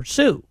chosen to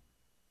pursue.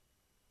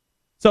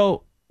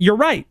 So you're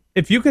right.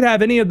 If you could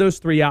have any of those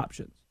 3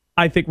 options,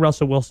 I think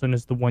Russell Wilson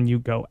is the one you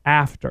go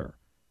after.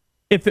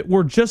 If it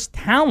were just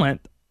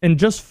talent and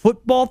just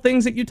football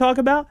things that you talk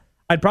about,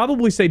 I'd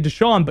probably say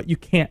Deshaun, but you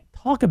can't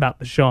talk about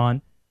Deshaun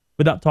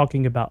without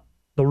talking about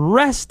the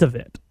rest of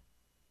it.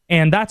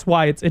 And that's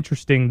why it's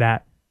interesting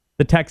that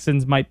the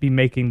Texans might be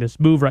making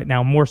this move right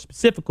now. More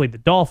specifically, the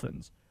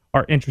Dolphins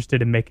are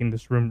interested in making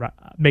this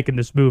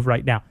move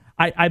right now.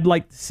 I'd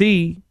like to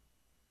see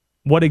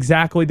what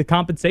exactly the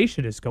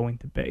compensation is going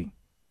to be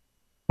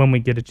when we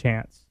get a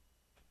chance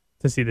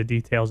to see the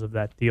details of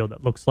that deal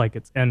that looks like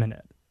it's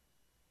imminent.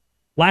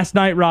 Last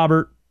night,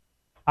 Robert,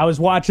 I was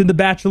watching The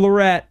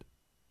Bachelorette.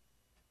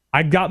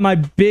 I got my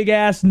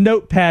big-ass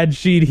notepad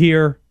sheet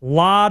here. A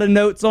lot of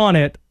notes on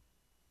it.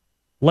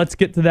 Let's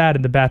get to that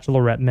in The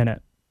Bachelorette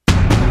Minute.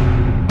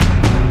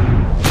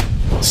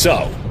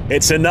 So,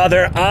 it's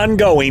another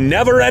ongoing,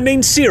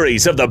 never-ending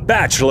series of The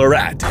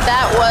Bachelorette.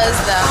 That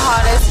was the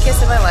hottest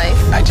kiss of my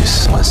life. I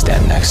just want to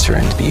stand next to her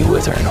and be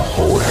with her and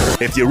hold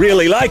her. If you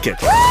really like it.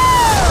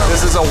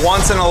 This is a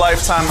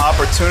once-in-a-lifetime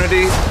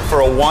opportunity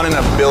for a 1 in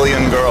a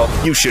billion girl.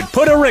 You should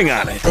put a ring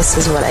on it. This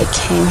is what I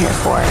came here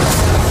for.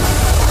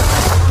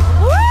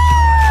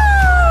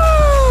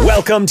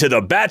 Welcome to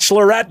The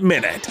Bachelorette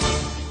Minute.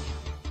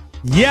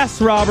 Yes,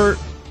 Robert.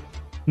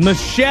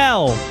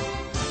 Michelle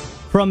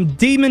from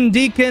Demon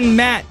Deacon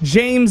Matt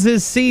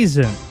James's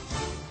season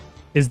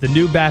is the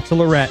new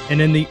Bachelorette. And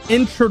in the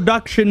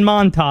introduction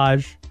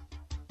montage,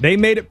 they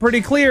made it pretty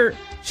clear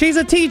she's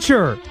a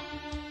teacher.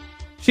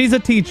 She's a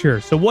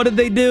teacher. So what did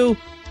they do?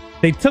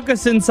 They took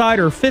us inside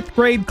her 5th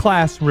grade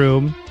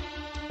classroom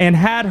and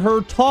had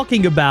her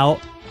talking about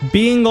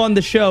being on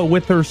the show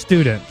with her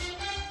students.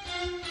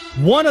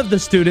 One of the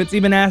students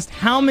even asked,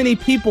 how many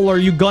people are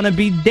you going to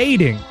be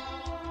dating?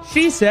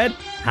 She said,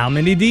 how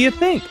many do you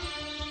think?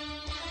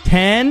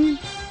 10?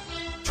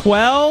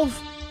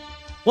 12?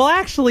 Well,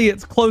 actually,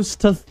 it's close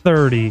to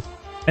 30.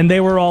 And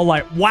they were all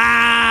like,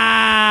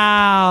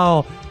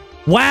 wow.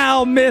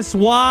 Wow, Miss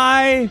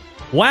Y.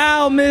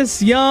 Wow,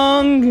 Miss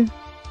Young.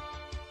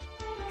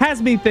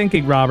 Has me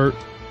thinking, Robert.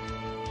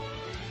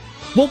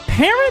 Will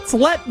parents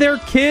let their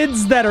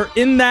kids that are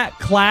in that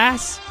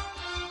class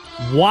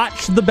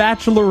watch The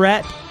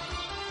Bachelorette?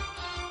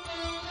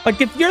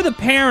 Like, if you're the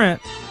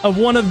parent of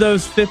one of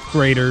those 5th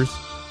graders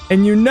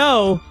and you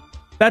know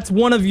that's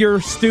one of your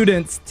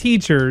students'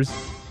 teachers,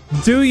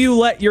 do you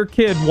let your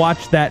kid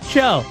watch that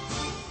show?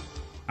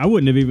 I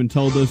wouldn't have even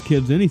told those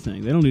kids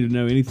anything. They don't need to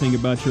know anything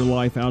about your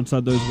life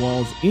outside those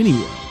walls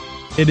anyway.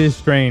 It is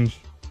strange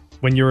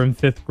when you're in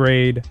 5th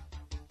grade,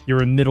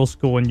 you're in middle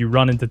school, and you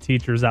run into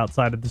teachers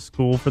outside of the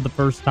school for the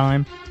first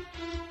time.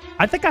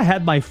 I think I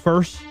had my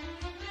first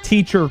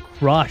teacher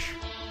crush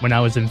when I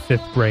was in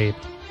 5th grade.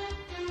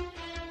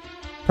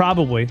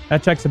 Probably.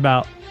 That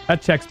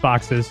checks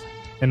boxes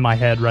in my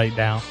head right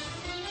now.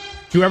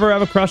 Did you ever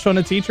have a crush on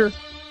a teacher?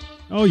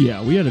 Oh,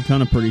 yeah. We had a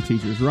ton of pretty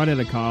teachers right out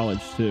of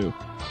college, too.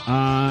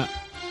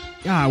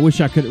 I wish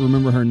I could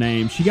remember her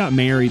name. She got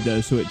married, though,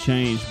 so it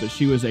changed. But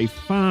she was a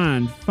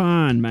fine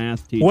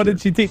math teacher. What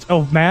did she teach?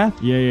 Oh, math?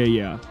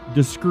 Yeah.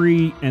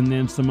 Discrete and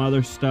then some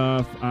other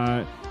stuff.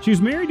 She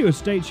was married to a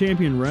state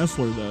champion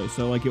wrestler, though.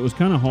 So, like, it was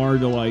kind of hard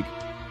to, like,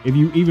 if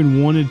you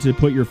even wanted to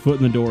put your foot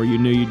in the door, you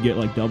knew you'd get,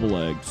 like, double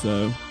eggs.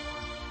 So,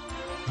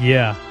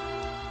 yeah.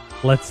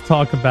 Let's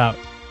talk about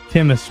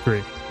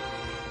chemistry.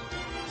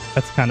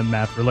 That's kind of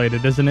math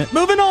related, isn't it?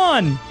 Moving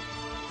on.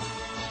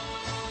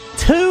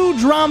 2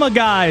 drama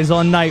guys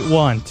on night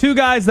 1. 2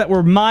 guys that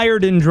were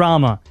mired in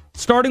drama.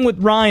 Starting with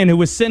Ryan, who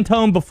was sent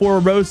home before a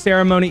rose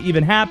ceremony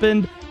even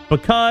happened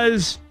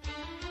because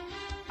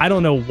I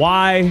don't know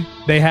why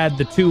they had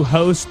the 2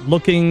 hosts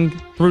looking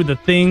through the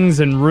things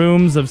and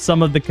rooms of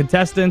some of the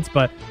contestants,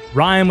 but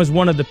Ryan was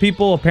one of the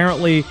people.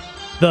 Apparently,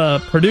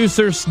 the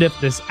producer sniffed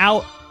this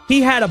out.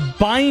 He had a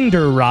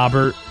binder,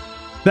 Robert,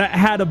 that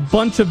had a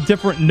bunch of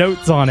different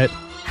notes on it.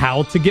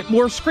 How to get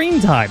more screen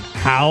time.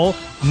 How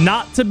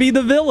not to be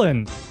the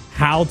villain.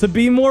 How to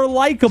be more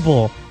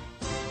likable.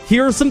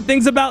 Here are some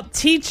things about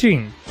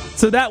teaching,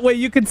 so that way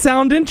you could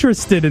sound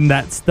interested in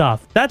that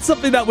stuff. That's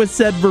something that was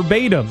said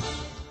verbatim.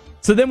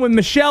 So then when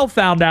Michelle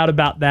found out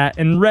about that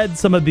and read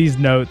some of these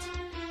notes,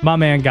 my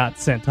man got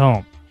sent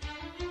home.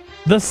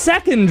 The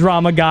second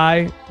drama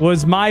guy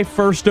was my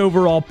first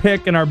overall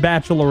pick in our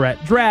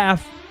Bachelorette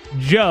draft,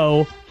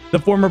 Joe, the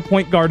former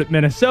point guard at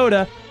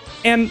Minnesota.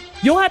 And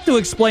you'll have to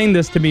explain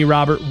this to me,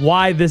 Robert,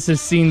 why this is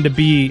seen to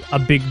be a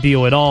big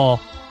deal at all.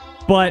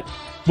 But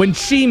when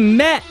she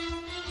met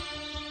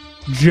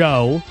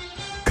Joe,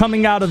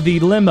 coming out of the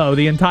limo,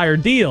 the entire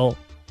deal,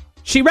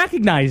 she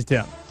recognized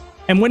him.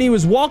 And when he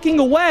was walking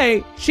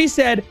away, she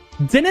said,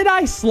 "Didn't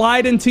I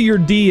slide into your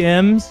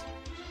DMs?"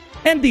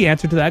 And the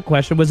answer to that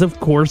question was, of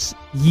course,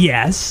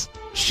 yes,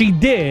 she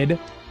did.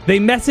 They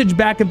messaged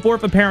back and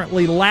forth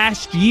apparently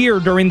last year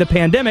during the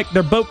pandemic.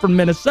 They're both from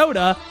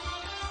Minnesota.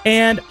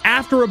 And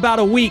after about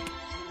a week,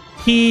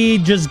 he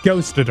just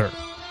ghosted her.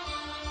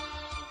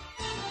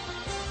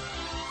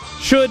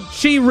 Should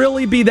she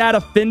really be that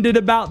offended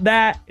about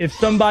that if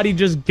somebody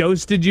just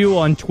ghosted you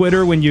on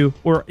Twitter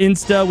or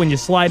Insta when you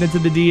slide into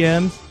the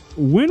DMs?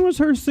 When was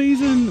her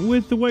season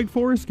with the Wake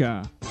Forest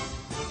guy?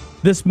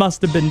 This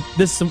must have been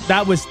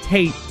that was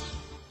taped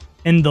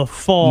in the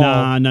fall.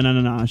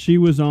 Nah. She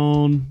was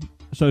on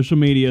social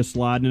media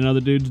sliding in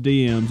other dudes'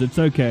 DMs. It's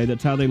okay.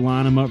 That's how they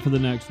line them up for the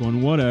next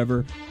one.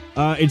 Whatever.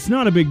 It's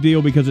not a big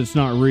deal because it's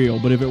not real.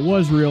 But if it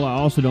was real, I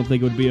also don't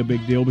think it would be a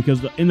big deal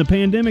because in the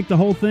pandemic, the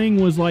whole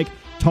thing was like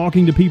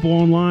talking to people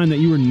online that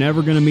you were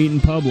never going to meet in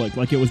public.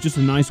 Like it was just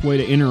a nice way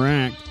to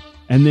interact.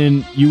 And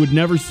then you would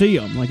never see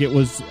them. Like it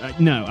was,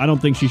 no, I don't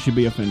think she should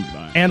be offended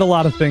by it. And a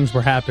lot of things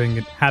were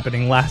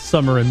happening last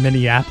summer in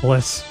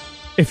Minneapolis.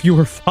 If you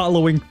were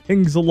following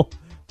things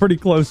pretty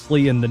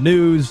closely in the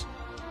news.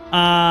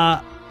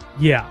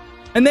 Yeah.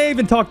 And they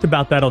even talked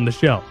about that on the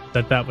show,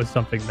 that was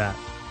something that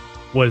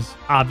was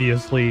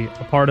obviously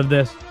a part of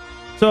this.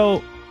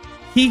 So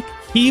he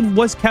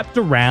was kept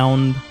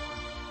around.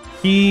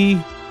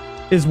 He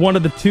is one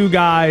of the 2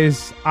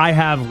 guys I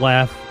have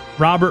left.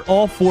 Robert,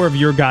 all 4 of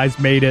your guys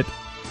made it,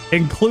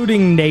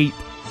 including Nate,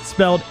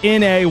 spelled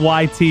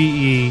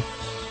Nayte.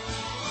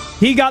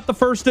 He got the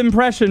first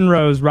impression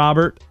rose,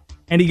 Robert,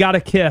 and he got a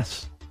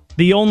kiss.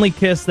 The only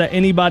kiss that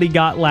anybody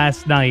got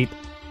last night.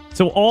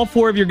 So all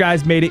 4 of your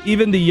guys made it,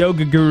 even the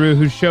yoga guru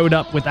who showed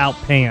up without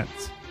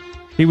pants.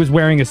 He was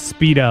wearing a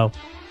Speedo.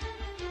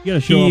 You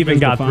gotta show off his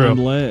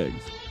defined legs.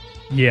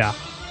 Yeah,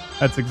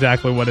 that's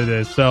exactly what it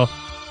is. So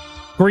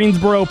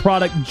Greensboro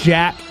product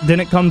Jack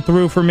didn't come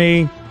through for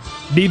me.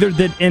 Neither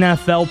did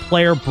NFL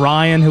player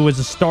Brian, who was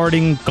a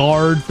starting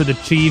guard for the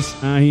Chiefs.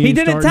 He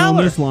didn't tell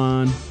her.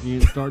 He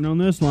ain't starting on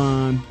this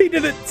line. He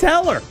didn't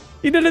tell her.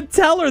 He didn't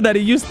tell her that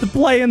he used to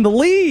play in the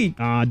league.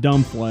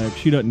 Dumb flex.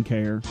 She doesn't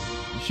care.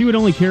 She would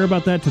only care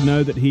about that to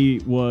know that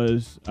he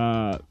was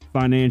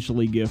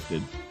financially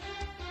gifted.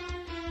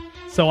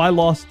 So I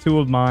lost 2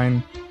 of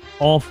mine.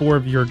 All 4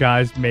 of your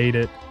guys made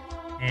it.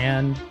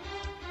 And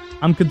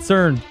I'm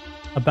concerned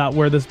about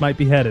where this might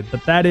be headed.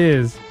 But that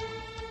is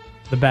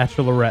the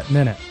Bachelorette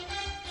Minute.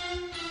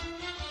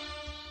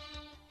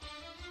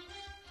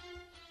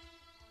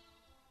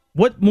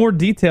 What more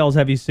details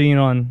have you seen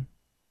on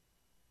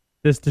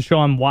this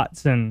Deshaun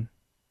Watson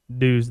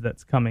news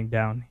that's coming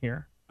down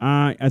here?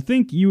 I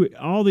think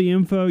all the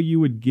info you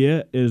would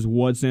get is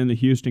what's in the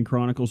Houston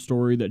Chronicle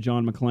story that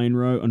John McClain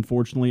wrote.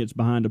 Unfortunately, it's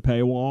behind a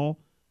paywall,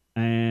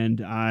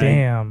 and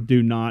I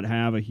do not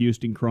have a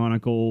Houston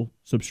Chronicle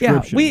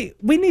subscription. Yeah,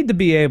 we need to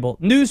be able.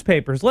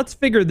 Newspapers, let's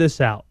figure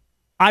this out.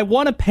 I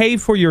want to pay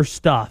for your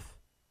stuff,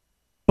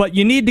 but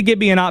you need to give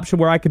me an option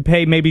where I could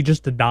pay maybe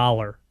just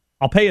 $1.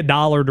 I'll pay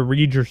 $1 to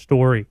read your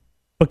story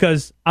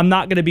because I'm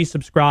not going to be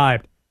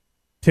subscribed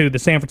to the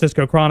San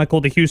Francisco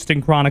Chronicle, the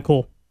Houston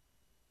Chronicle,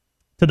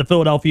 to the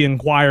Philadelphia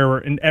Inquirer,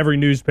 and every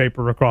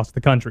newspaper across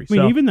the country. I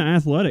mean, even the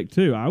Athletic,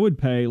 too. I would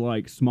pay,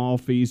 small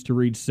fees to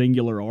read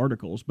singular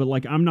articles, but,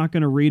 I'm not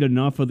going to read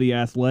enough of the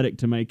Athletic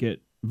to make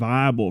it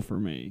viable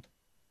for me.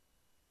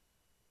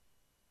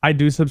 I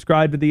do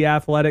subscribe to the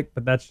Athletic,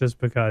 but that's just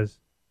because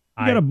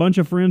I got a bunch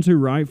of friends who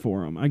write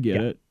for them. I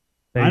get it.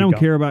 I don't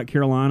care about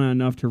Carolina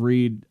enough to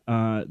read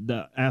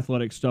the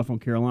Athletic stuff on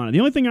Carolina. The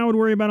only thing I would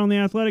worry about on the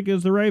Athletic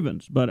is the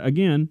Ravens. But,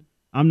 again,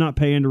 I'm not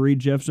paying to read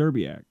Jeff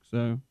Zerbiak,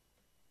 so...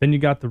 Then you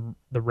got the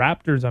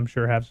Raptors, I'm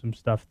sure, have some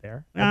stuff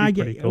there.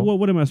 Cool. Well,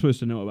 what am I supposed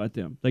to know about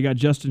them? They got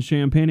Justin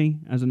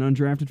Champagnie as an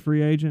undrafted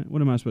free agent.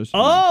 What am I supposed to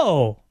know?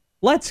 Oh,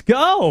 let's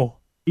go.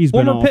 He's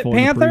been Former awful Pitt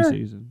Panther? in the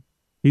preseason.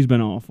 He's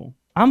been awful.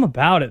 I'm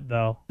about it,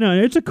 though. No,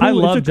 it's a cool, I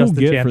love it's a cool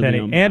Justin get for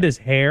Champagnie them. and his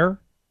hair.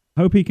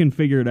 Hope he can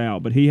figure it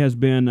out, but he has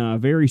been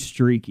very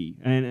streaky.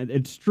 And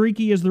it's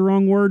streaky is the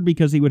wrong word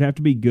because he would have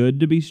to be good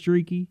to be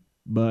streaky,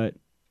 but...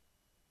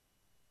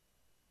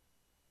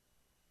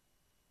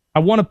 I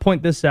want to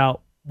point this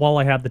out while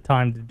I have the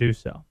time to do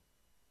so.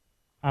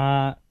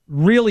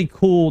 Really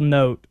cool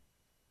note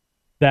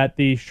that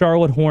the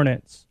Charlotte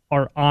Hornets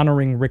are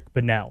honoring Rick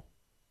Bonnell,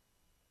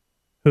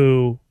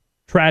 who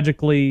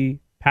tragically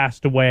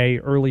passed away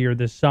earlier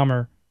this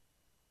summer,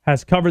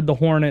 has covered the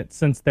Hornets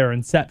since their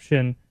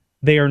inception.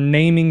 They are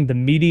naming the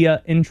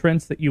media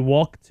entrance that you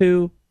walk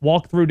through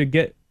to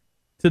get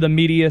to the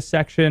media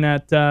section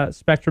at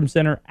Spectrum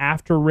Center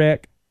after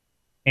Rick,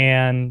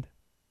 and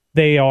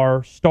they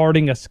are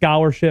starting a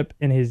scholarship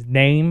in his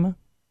name,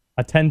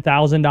 a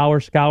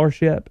 $10,000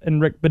 scholarship in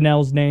Rick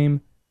Bonnell's name.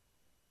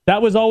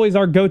 That was always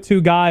our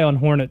go-to guy on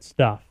Hornets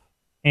stuff.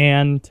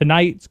 And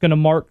tonight's going to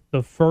mark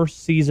the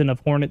first season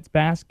of Hornets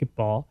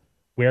basketball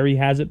where he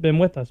hasn't been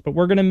with us. But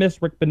we're going to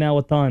miss Rick Bonnell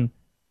a ton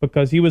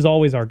because he was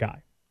always our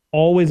guy.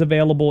 Always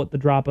available at the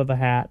drop of a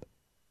hat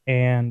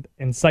and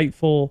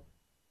insightful,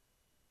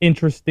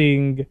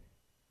 interesting,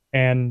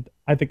 and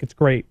I think it's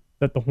great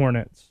that the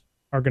Hornets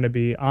are going to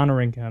be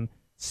honoring him.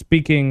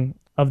 Speaking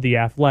of the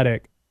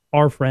Athletic,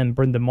 our friend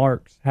Brendan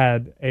Marks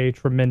had a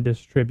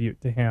tremendous tribute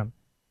to him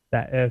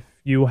that if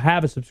you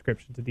have a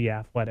subscription to the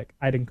Athletic,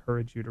 I'd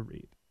encourage you to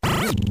read.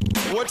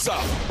 What's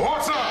up?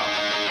 What's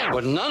up?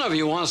 What none of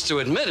you wants to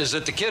admit is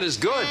that the kid is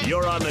good.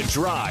 You're on The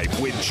Drive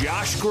with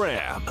Josh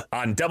Graham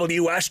on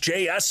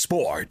WSJS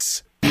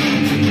Sports.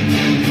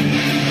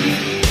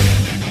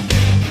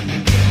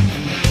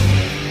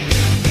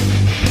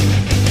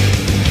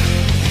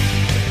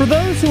 For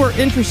those who are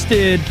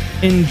interested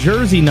in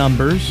jersey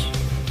numbers,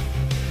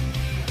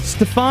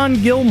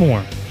 Stephon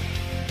Gilmore,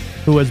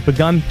 who has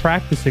begun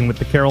practicing with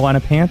the Carolina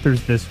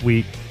Panthers this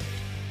week,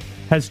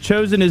 has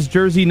chosen his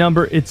jersey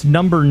number. It's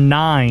number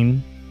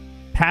 9.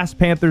 Past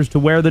Panthers to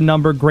wear the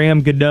number,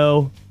 Graham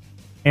Gano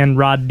and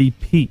Rodney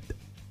Peete.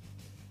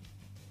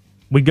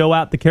 We go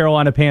out to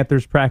Carolina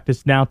Panthers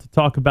practice now to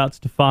talk about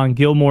Stephon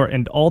Gilmore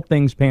and all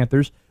things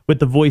Panthers, with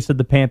the voice of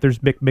the Panthers,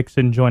 Mick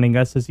Mixon, joining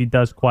us as he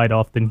does quite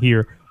often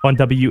here on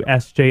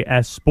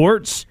WSJS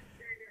Sports.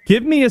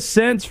 Give me a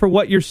sense for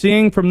what you're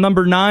seeing from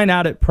number 9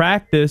 out at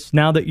practice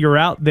now that you're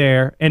out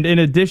there. And in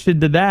addition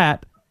to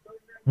that,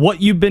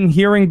 what you've been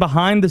hearing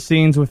behind the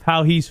scenes with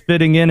how he's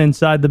fitting in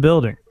inside the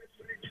building.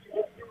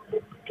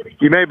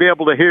 You may be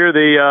able to hear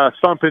the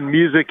thumping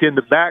music in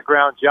the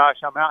background, Josh.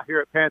 I'm out here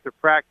at Panther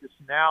practice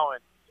now,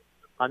 and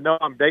I know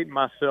I'm dating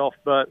myself,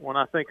 but when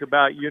I think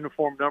about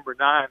uniform number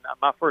 9,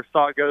 my first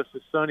thought goes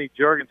to Sonny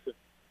Jurgensen.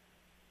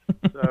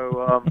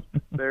 So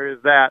there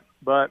is that.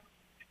 But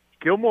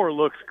Gilmore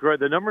looks great.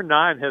 The number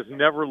 9 has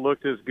never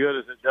looked as good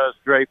as it does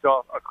draped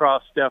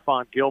across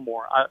Stephon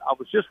Gilmore. I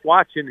was just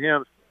watching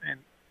him,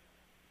 and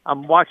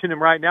I'm watching him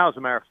right now, as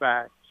a matter of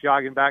fact,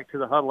 jogging back to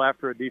the huddle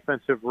after a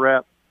defensive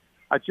rep.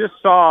 I just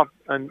saw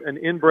an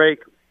in-break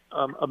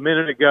a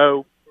minute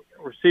ago,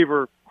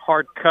 receiver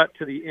hard cut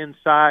to the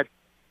inside.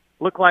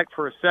 Looked like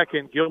for a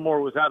second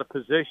Gilmore was out of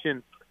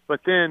position,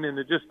 but then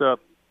in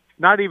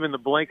not even the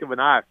blink of an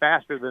eye,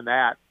 faster than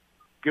that,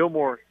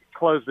 Gilmore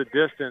closed the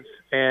distance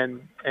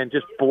and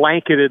just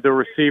blanketed the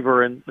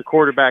receiver, and the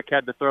quarterback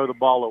had to throw the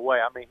ball away.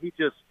 I mean, he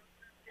just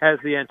has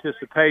the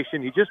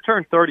anticipation. He just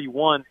turned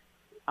 31.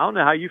 I don't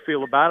know how you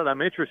feel about it.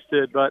 I'm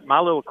interested, but my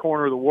little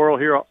corner of the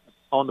world here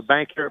on the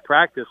bank here at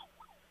practice,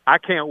 I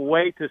can't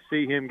wait to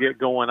see him get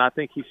going. I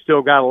think he's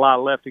still got a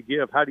lot left to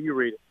give. How do you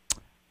read it?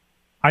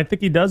 I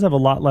think he does have a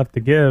lot left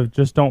to give.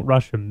 Just don't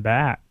rush him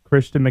back.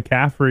 Christian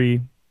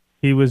McCaffrey,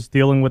 he was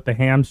dealing with the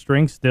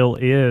hamstring, still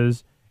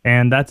is,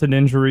 and that's an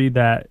injury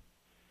that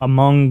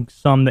among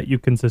some that you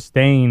can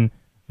sustain,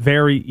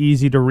 very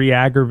easy to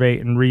re-aggravate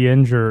and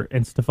re-injure.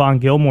 In Stephon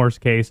Gilmore's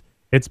case,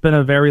 it's been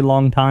a very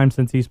long time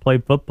since he's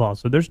played football.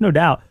 So there's no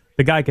doubt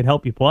the guy could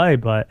help you play,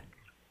 but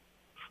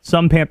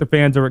some Panther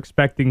fans are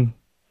expecting,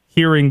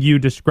 hearing you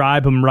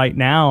describe him right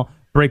now,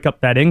 break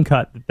up that in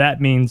cut, that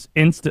means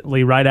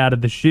instantly right out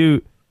of the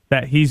chute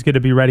that he's going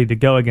to be ready to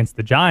go against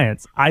the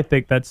Giants. I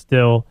think that's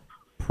still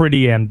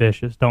pretty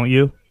ambitious, don't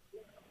you?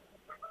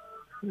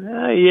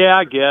 Yeah,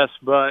 I guess,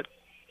 but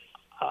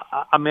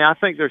I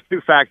think there's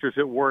two factors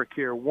at work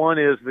here. One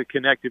is the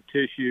connective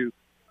tissue.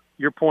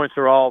 Your points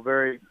are all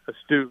very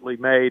astutely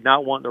made,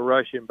 not wanting to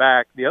rush him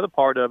back. The other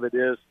part of it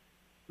is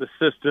the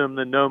system,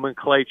 the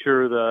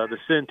nomenclature, the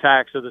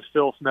syntax of the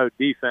Still Snow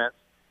defense,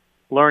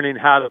 learning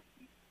how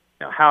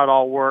it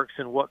all works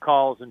and what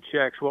calls and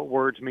checks, what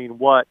words mean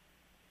what.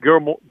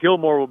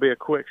 Gilmore will be a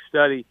quick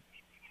study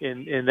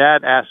in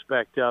that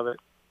aspect of it.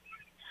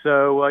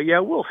 So,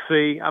 we'll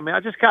see. I mean, I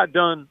just got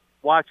done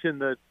watching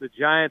the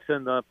Giants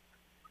and the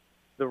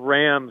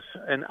Rams,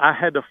 and I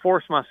had to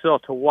force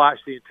myself to watch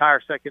the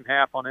entire second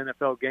half on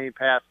NFL Game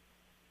Pass.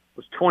 It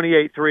was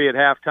 28-3 at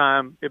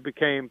halftime. It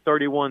became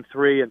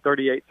 31-3 and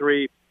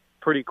 38-3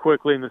 pretty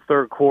quickly in the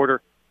third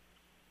quarter.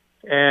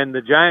 And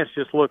the Giants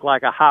just look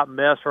like a hot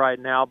mess right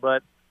now.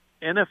 But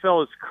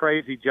NFL is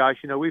crazy, Josh.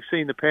 You know, we've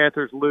seen the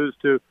Panthers lose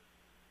to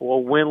a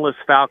winless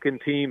Falcon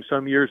team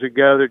some years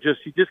ago.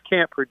 You just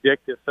can't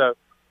predict it. So,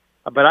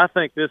 but I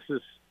think this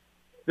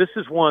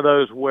is one of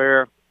those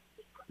where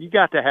you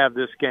got to have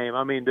this game.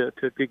 I mean,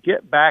 to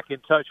get back in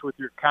touch with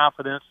your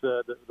confidence,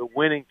 the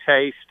winning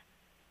taste,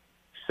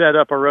 set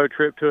up a road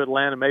trip to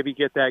Atlanta, maybe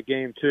get that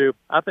game too.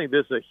 I think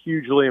this is a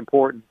hugely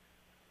important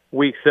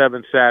Week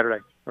 7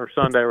 Saturday, or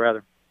Sunday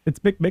rather. It's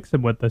Mick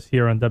Mixon with us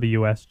here on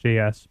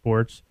WSJS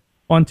Sports.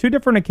 On two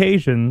different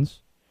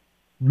occasions,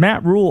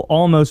 Matt Rule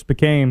almost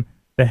became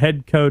the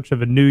head coach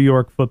of a New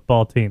York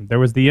football team. There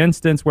was the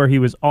instance where he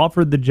was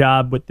offered the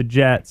job with the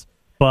Jets,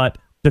 but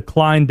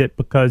declined it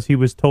because he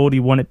was told he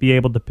wouldn't be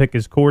able to pick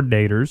his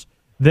coordinators.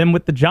 Then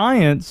with the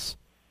Giants,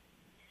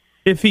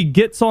 if he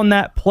gets on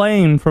that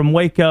plane from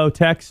Waco,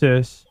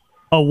 Texas,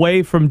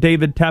 away from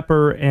David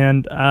Tepper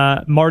and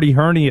Marty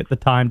Herney at the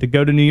time to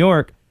go to New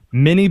York,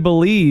 many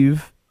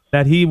believe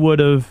that he would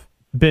have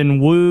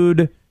been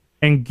wooed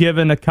and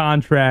given a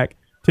contract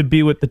to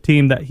be with the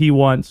team that he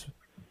once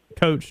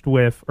coached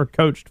with or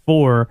coached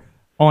for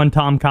on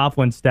Tom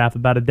Coughlin's staff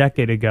about a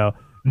decade ago.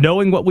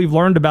 Knowing what we've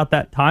learned about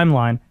that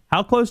timeline,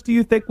 how close do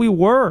you think we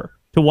were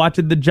to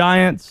watching the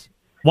Giants,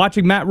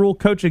 watching Matt Rule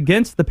coach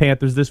against the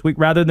Panthers this week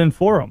rather than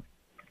for them?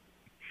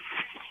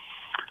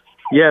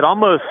 Yeah, it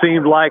almost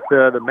seemed like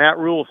the Matt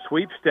Rule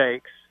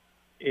sweepstakes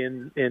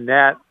in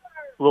that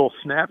little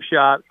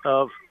snapshot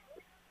of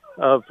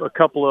a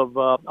couple of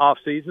off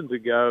seasons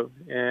ago,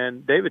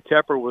 and David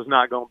Tepper was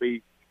not going to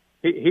be.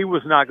 He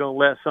was not going to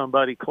let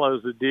somebody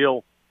close the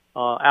deal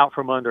out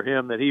from under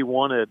him that he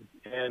wanted.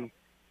 And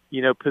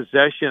you know,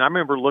 possession. I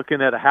remember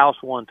looking at a house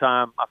one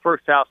time, my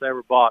first house I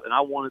ever bought, and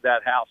I wanted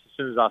that house as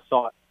soon as I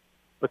saw it.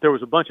 But there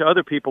was a bunch of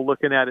other people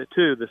looking at it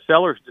too. The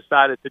sellers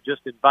decided to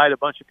just invite a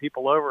bunch of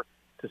people over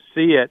to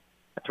see it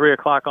at 3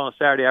 o'clock on a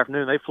Saturday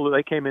afternoon.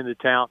 They came into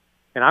town,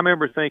 and I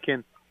remember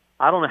thinking,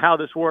 I don't know how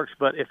this works,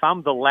 but if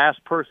I'm the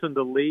last person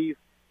to leave,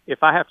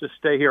 if I have to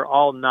stay here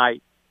all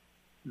night,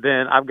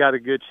 then I've got a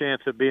good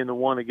chance of being the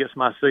one that gets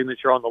my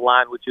signature on the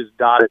line, which is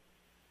dotted.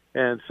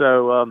 And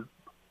so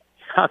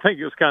I think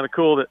it was kind of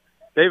cool that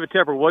David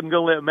Tepper wasn't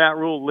going to let Matt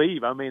Rule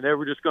leave. I mean, they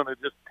were just going to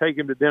just take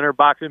him to dinner,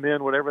 box him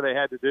in, whatever they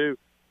had to do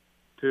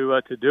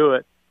to do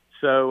it.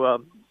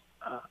 So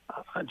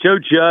Joe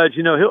Judge,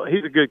 you know,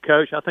 he's a good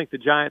coach. I think the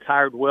Giants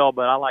hired well,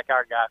 but I like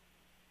our guy.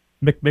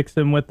 Mick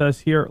Mixon with us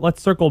here.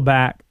 Let's circle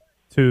back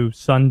to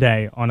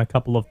Sunday on a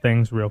couple of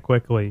things real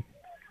quickly.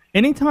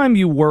 Anytime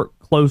you work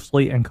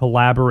closely and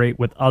collaborate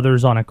with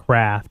others on a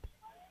craft,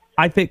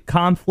 I think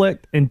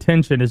conflict and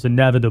tension is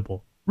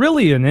inevitable,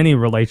 really in any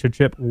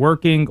relationship,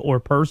 working or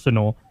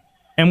personal.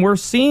 And we're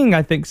seeing,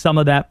 I think, some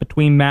of that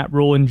between Matt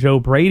Rule and Joe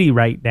Brady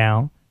right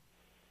now.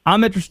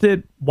 I'm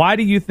interested, why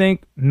do you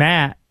think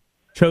Matt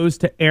chose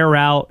to air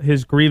out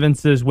his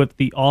grievances with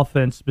the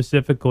offense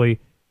specifically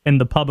in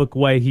the public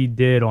way he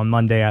did on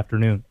Monday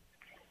afternoon?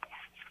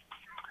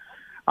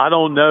 I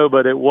don't know,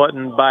 but it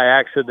wasn't by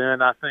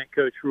accident. I think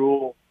Coach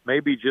Rule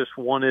maybe just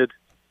wanted,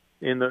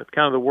 in the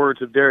kind of the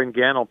words of Darren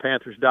Gann on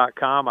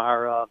Panthers.com,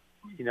 our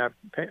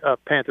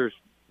Panthers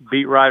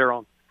beat writer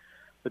on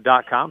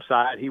the .com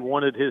side, he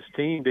wanted his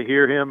team to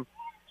hear him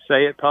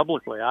say it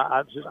publicly.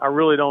 I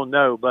really don't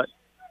know, but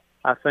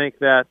I think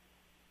that.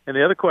 And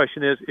the other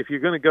question is, if you're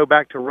going to go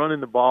back to running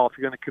the ball, if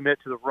you're going to commit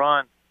to the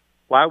run,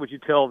 why would you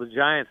tell the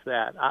Giants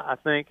that? I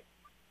think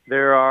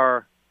there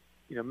are.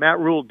 You know, Matt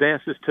Rule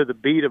dances to the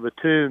beat of a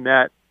tune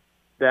that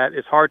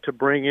is hard to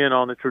bring in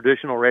on the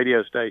traditional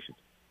radio stations.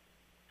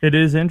 It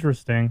is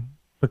interesting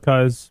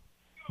because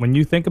when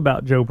you think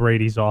about Joe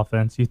Brady's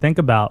offense, you think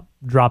about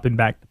dropping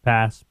back to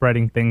pass,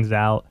 spreading things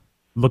out,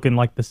 looking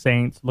like the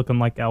Saints, looking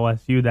like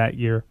LSU that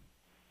year.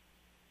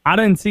 I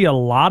didn't see a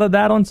lot of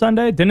that on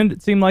Sunday. Didn't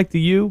it seem like to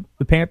you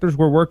the Panthers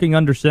were working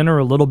under center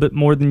a little bit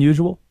more than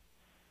usual?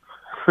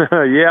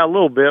 Yeah, a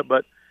little bit,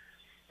 but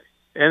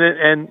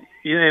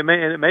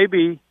it may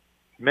be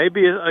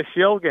a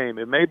shell game.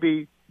 It may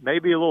be a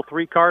little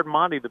 3-card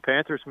Monty. The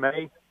Panthers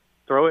may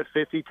throw it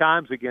 50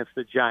 times against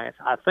the Giants.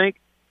 I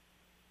think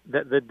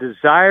that the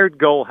desired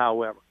goal,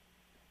 however,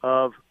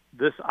 of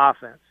this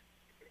offense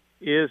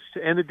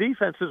and the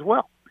defense as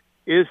well,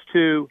 is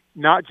to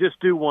not just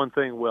do one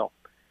thing well,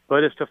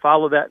 but is to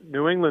follow that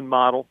New England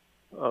model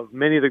of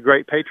many of the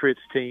great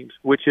Patriots teams,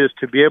 which is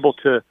to be able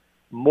to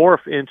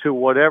morph into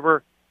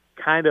whatever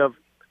kind of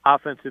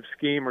offensive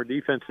scheme or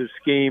defensive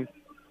scheme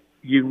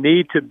you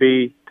need to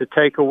be to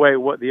take away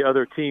what the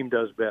other team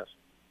does best.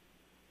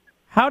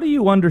 How do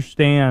you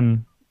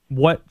understand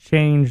what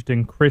changed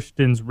in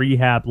Christian's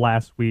rehab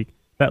last week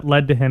that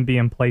led to him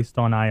being placed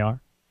on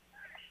IR?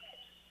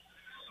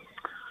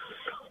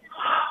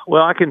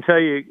 Well, I can tell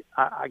you,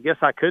 I guess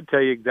I could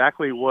tell you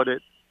exactly what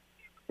it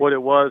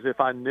was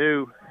if I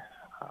knew.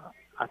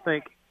 I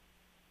think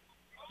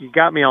you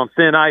got me on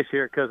thin ice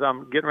here because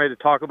I'm getting ready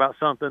to talk about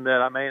something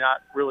that I may not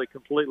really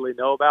completely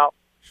know about.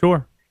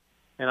 Sure.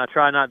 And I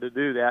try not to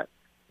do that.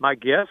 My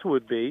guess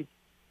would be,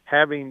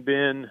 having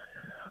been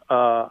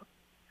an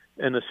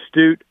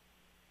astute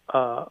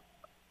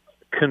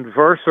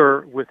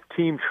converser with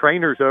team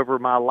trainers over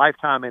my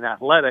lifetime in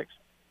athletics,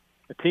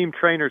 the team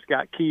trainers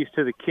got keys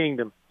to the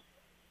kingdom.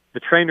 The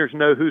trainers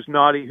know who's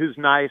naughty, who's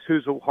nice,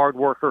 who's a hard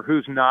worker,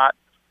 who's not,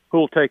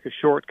 who'll take a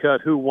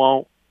shortcut, who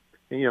won't.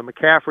 And,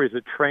 McCaffrey is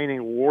a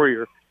training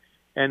warrior.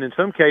 And in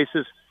some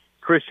cases,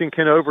 Christian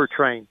can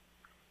overtrain.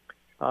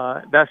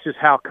 That's just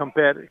how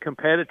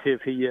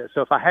competitive he is.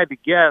 So if I had to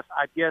guess,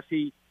 I'd guess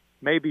he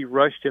maybe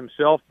rushed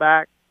himself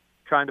back,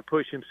 trying to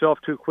push himself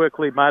too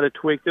quickly, might have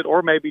tweaked it,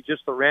 or maybe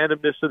just the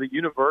randomness of the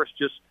universe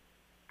just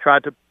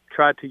tried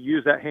to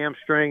use that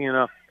hamstring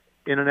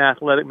in an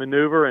athletic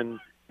maneuver and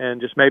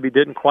just maybe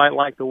didn't quite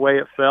like the way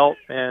it felt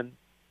and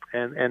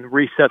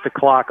reset the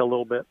clock a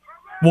little bit.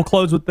 We'll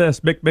close with this.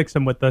 Mick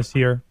Mixon with us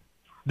here.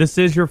 This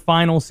is your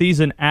final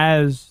season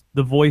as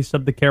the voice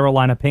of the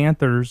Carolina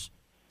Panthers.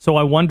 So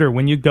I wonder,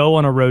 when you go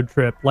on a road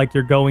trip like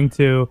you're going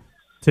to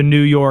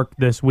New York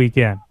this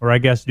weekend, or I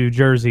guess New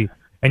Jersey,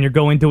 and you're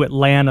going to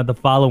Atlanta the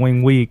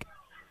following week,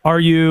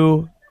 are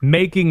you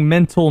making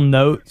mental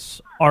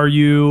notes? Are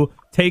you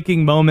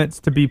taking moments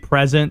to be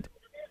present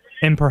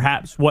in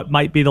perhaps what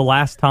might be the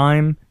last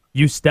time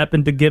you step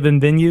into given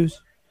venues?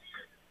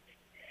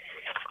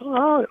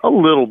 A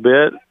little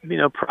bit,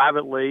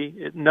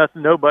 privately.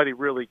 Nobody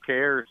really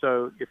cares.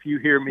 So if you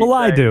hear me,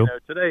 I do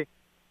today.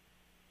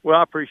 Well,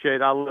 I appreciate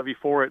it. I love you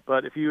for it.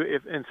 But if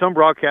in some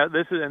broadcast,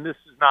 this is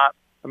not.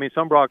 I mean,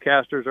 some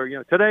broadcasters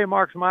are. Today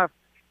marks my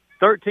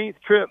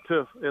 13th trip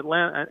to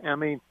Atlanta. I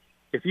mean,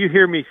 if you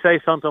hear me say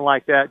something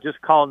like that,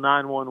 just call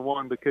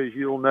 911 because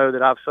you'll know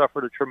that I've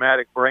suffered a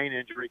traumatic brain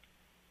injury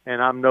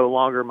and I'm no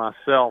longer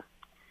myself.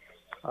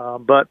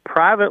 But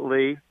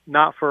privately,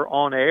 not for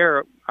on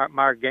air,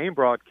 my game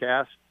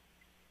broadcast,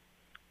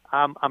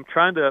 I'm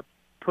trying to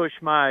push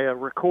my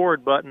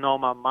record button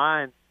on my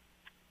mind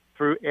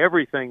through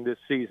everything this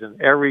season,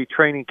 every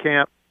training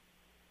camp.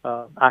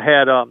 I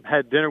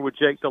had dinner with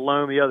Jake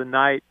Delhomme the other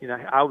night.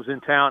 I was in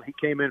town. He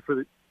came in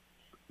for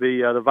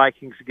the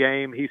Vikings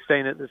game. He's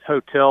staying at this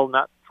hotel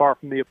not far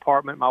from the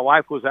apartment. My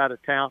wife was out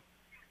of town,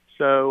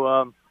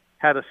 so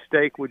had a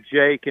steak with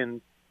Jake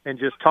and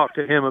just talked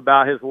to him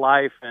about his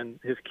life and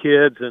his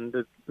kids and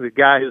the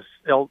guy his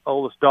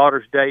oldest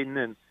daughter's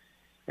dating.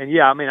 And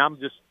yeah, I mean,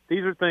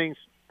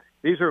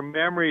 these are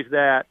memories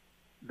that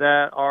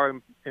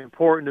are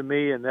important to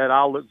me and that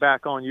I'll look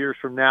back on years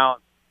from now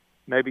and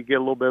maybe get a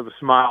little bit of a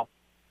smile.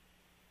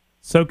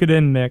 Soak it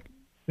in, Mick.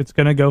 It's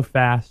going to go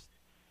fast.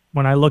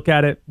 When I look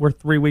at it, we're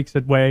 3 weeks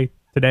away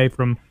today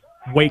from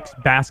Wake's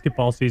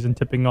basketball season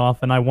tipping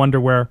off, and I wonder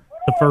where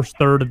the first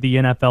third of the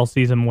NFL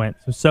season went.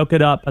 So soak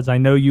it up, as I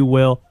know you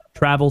will.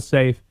 Travel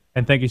safe,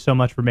 and thank you so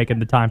much for making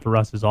the time for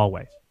us as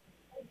always.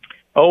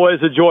 Always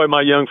a joy,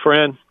 my young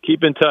friend.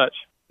 Keep in touch.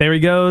 There he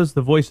goes,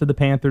 the voice of the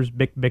Panthers,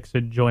 Mick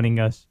Mixon, joining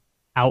us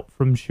out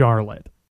from Charlotte.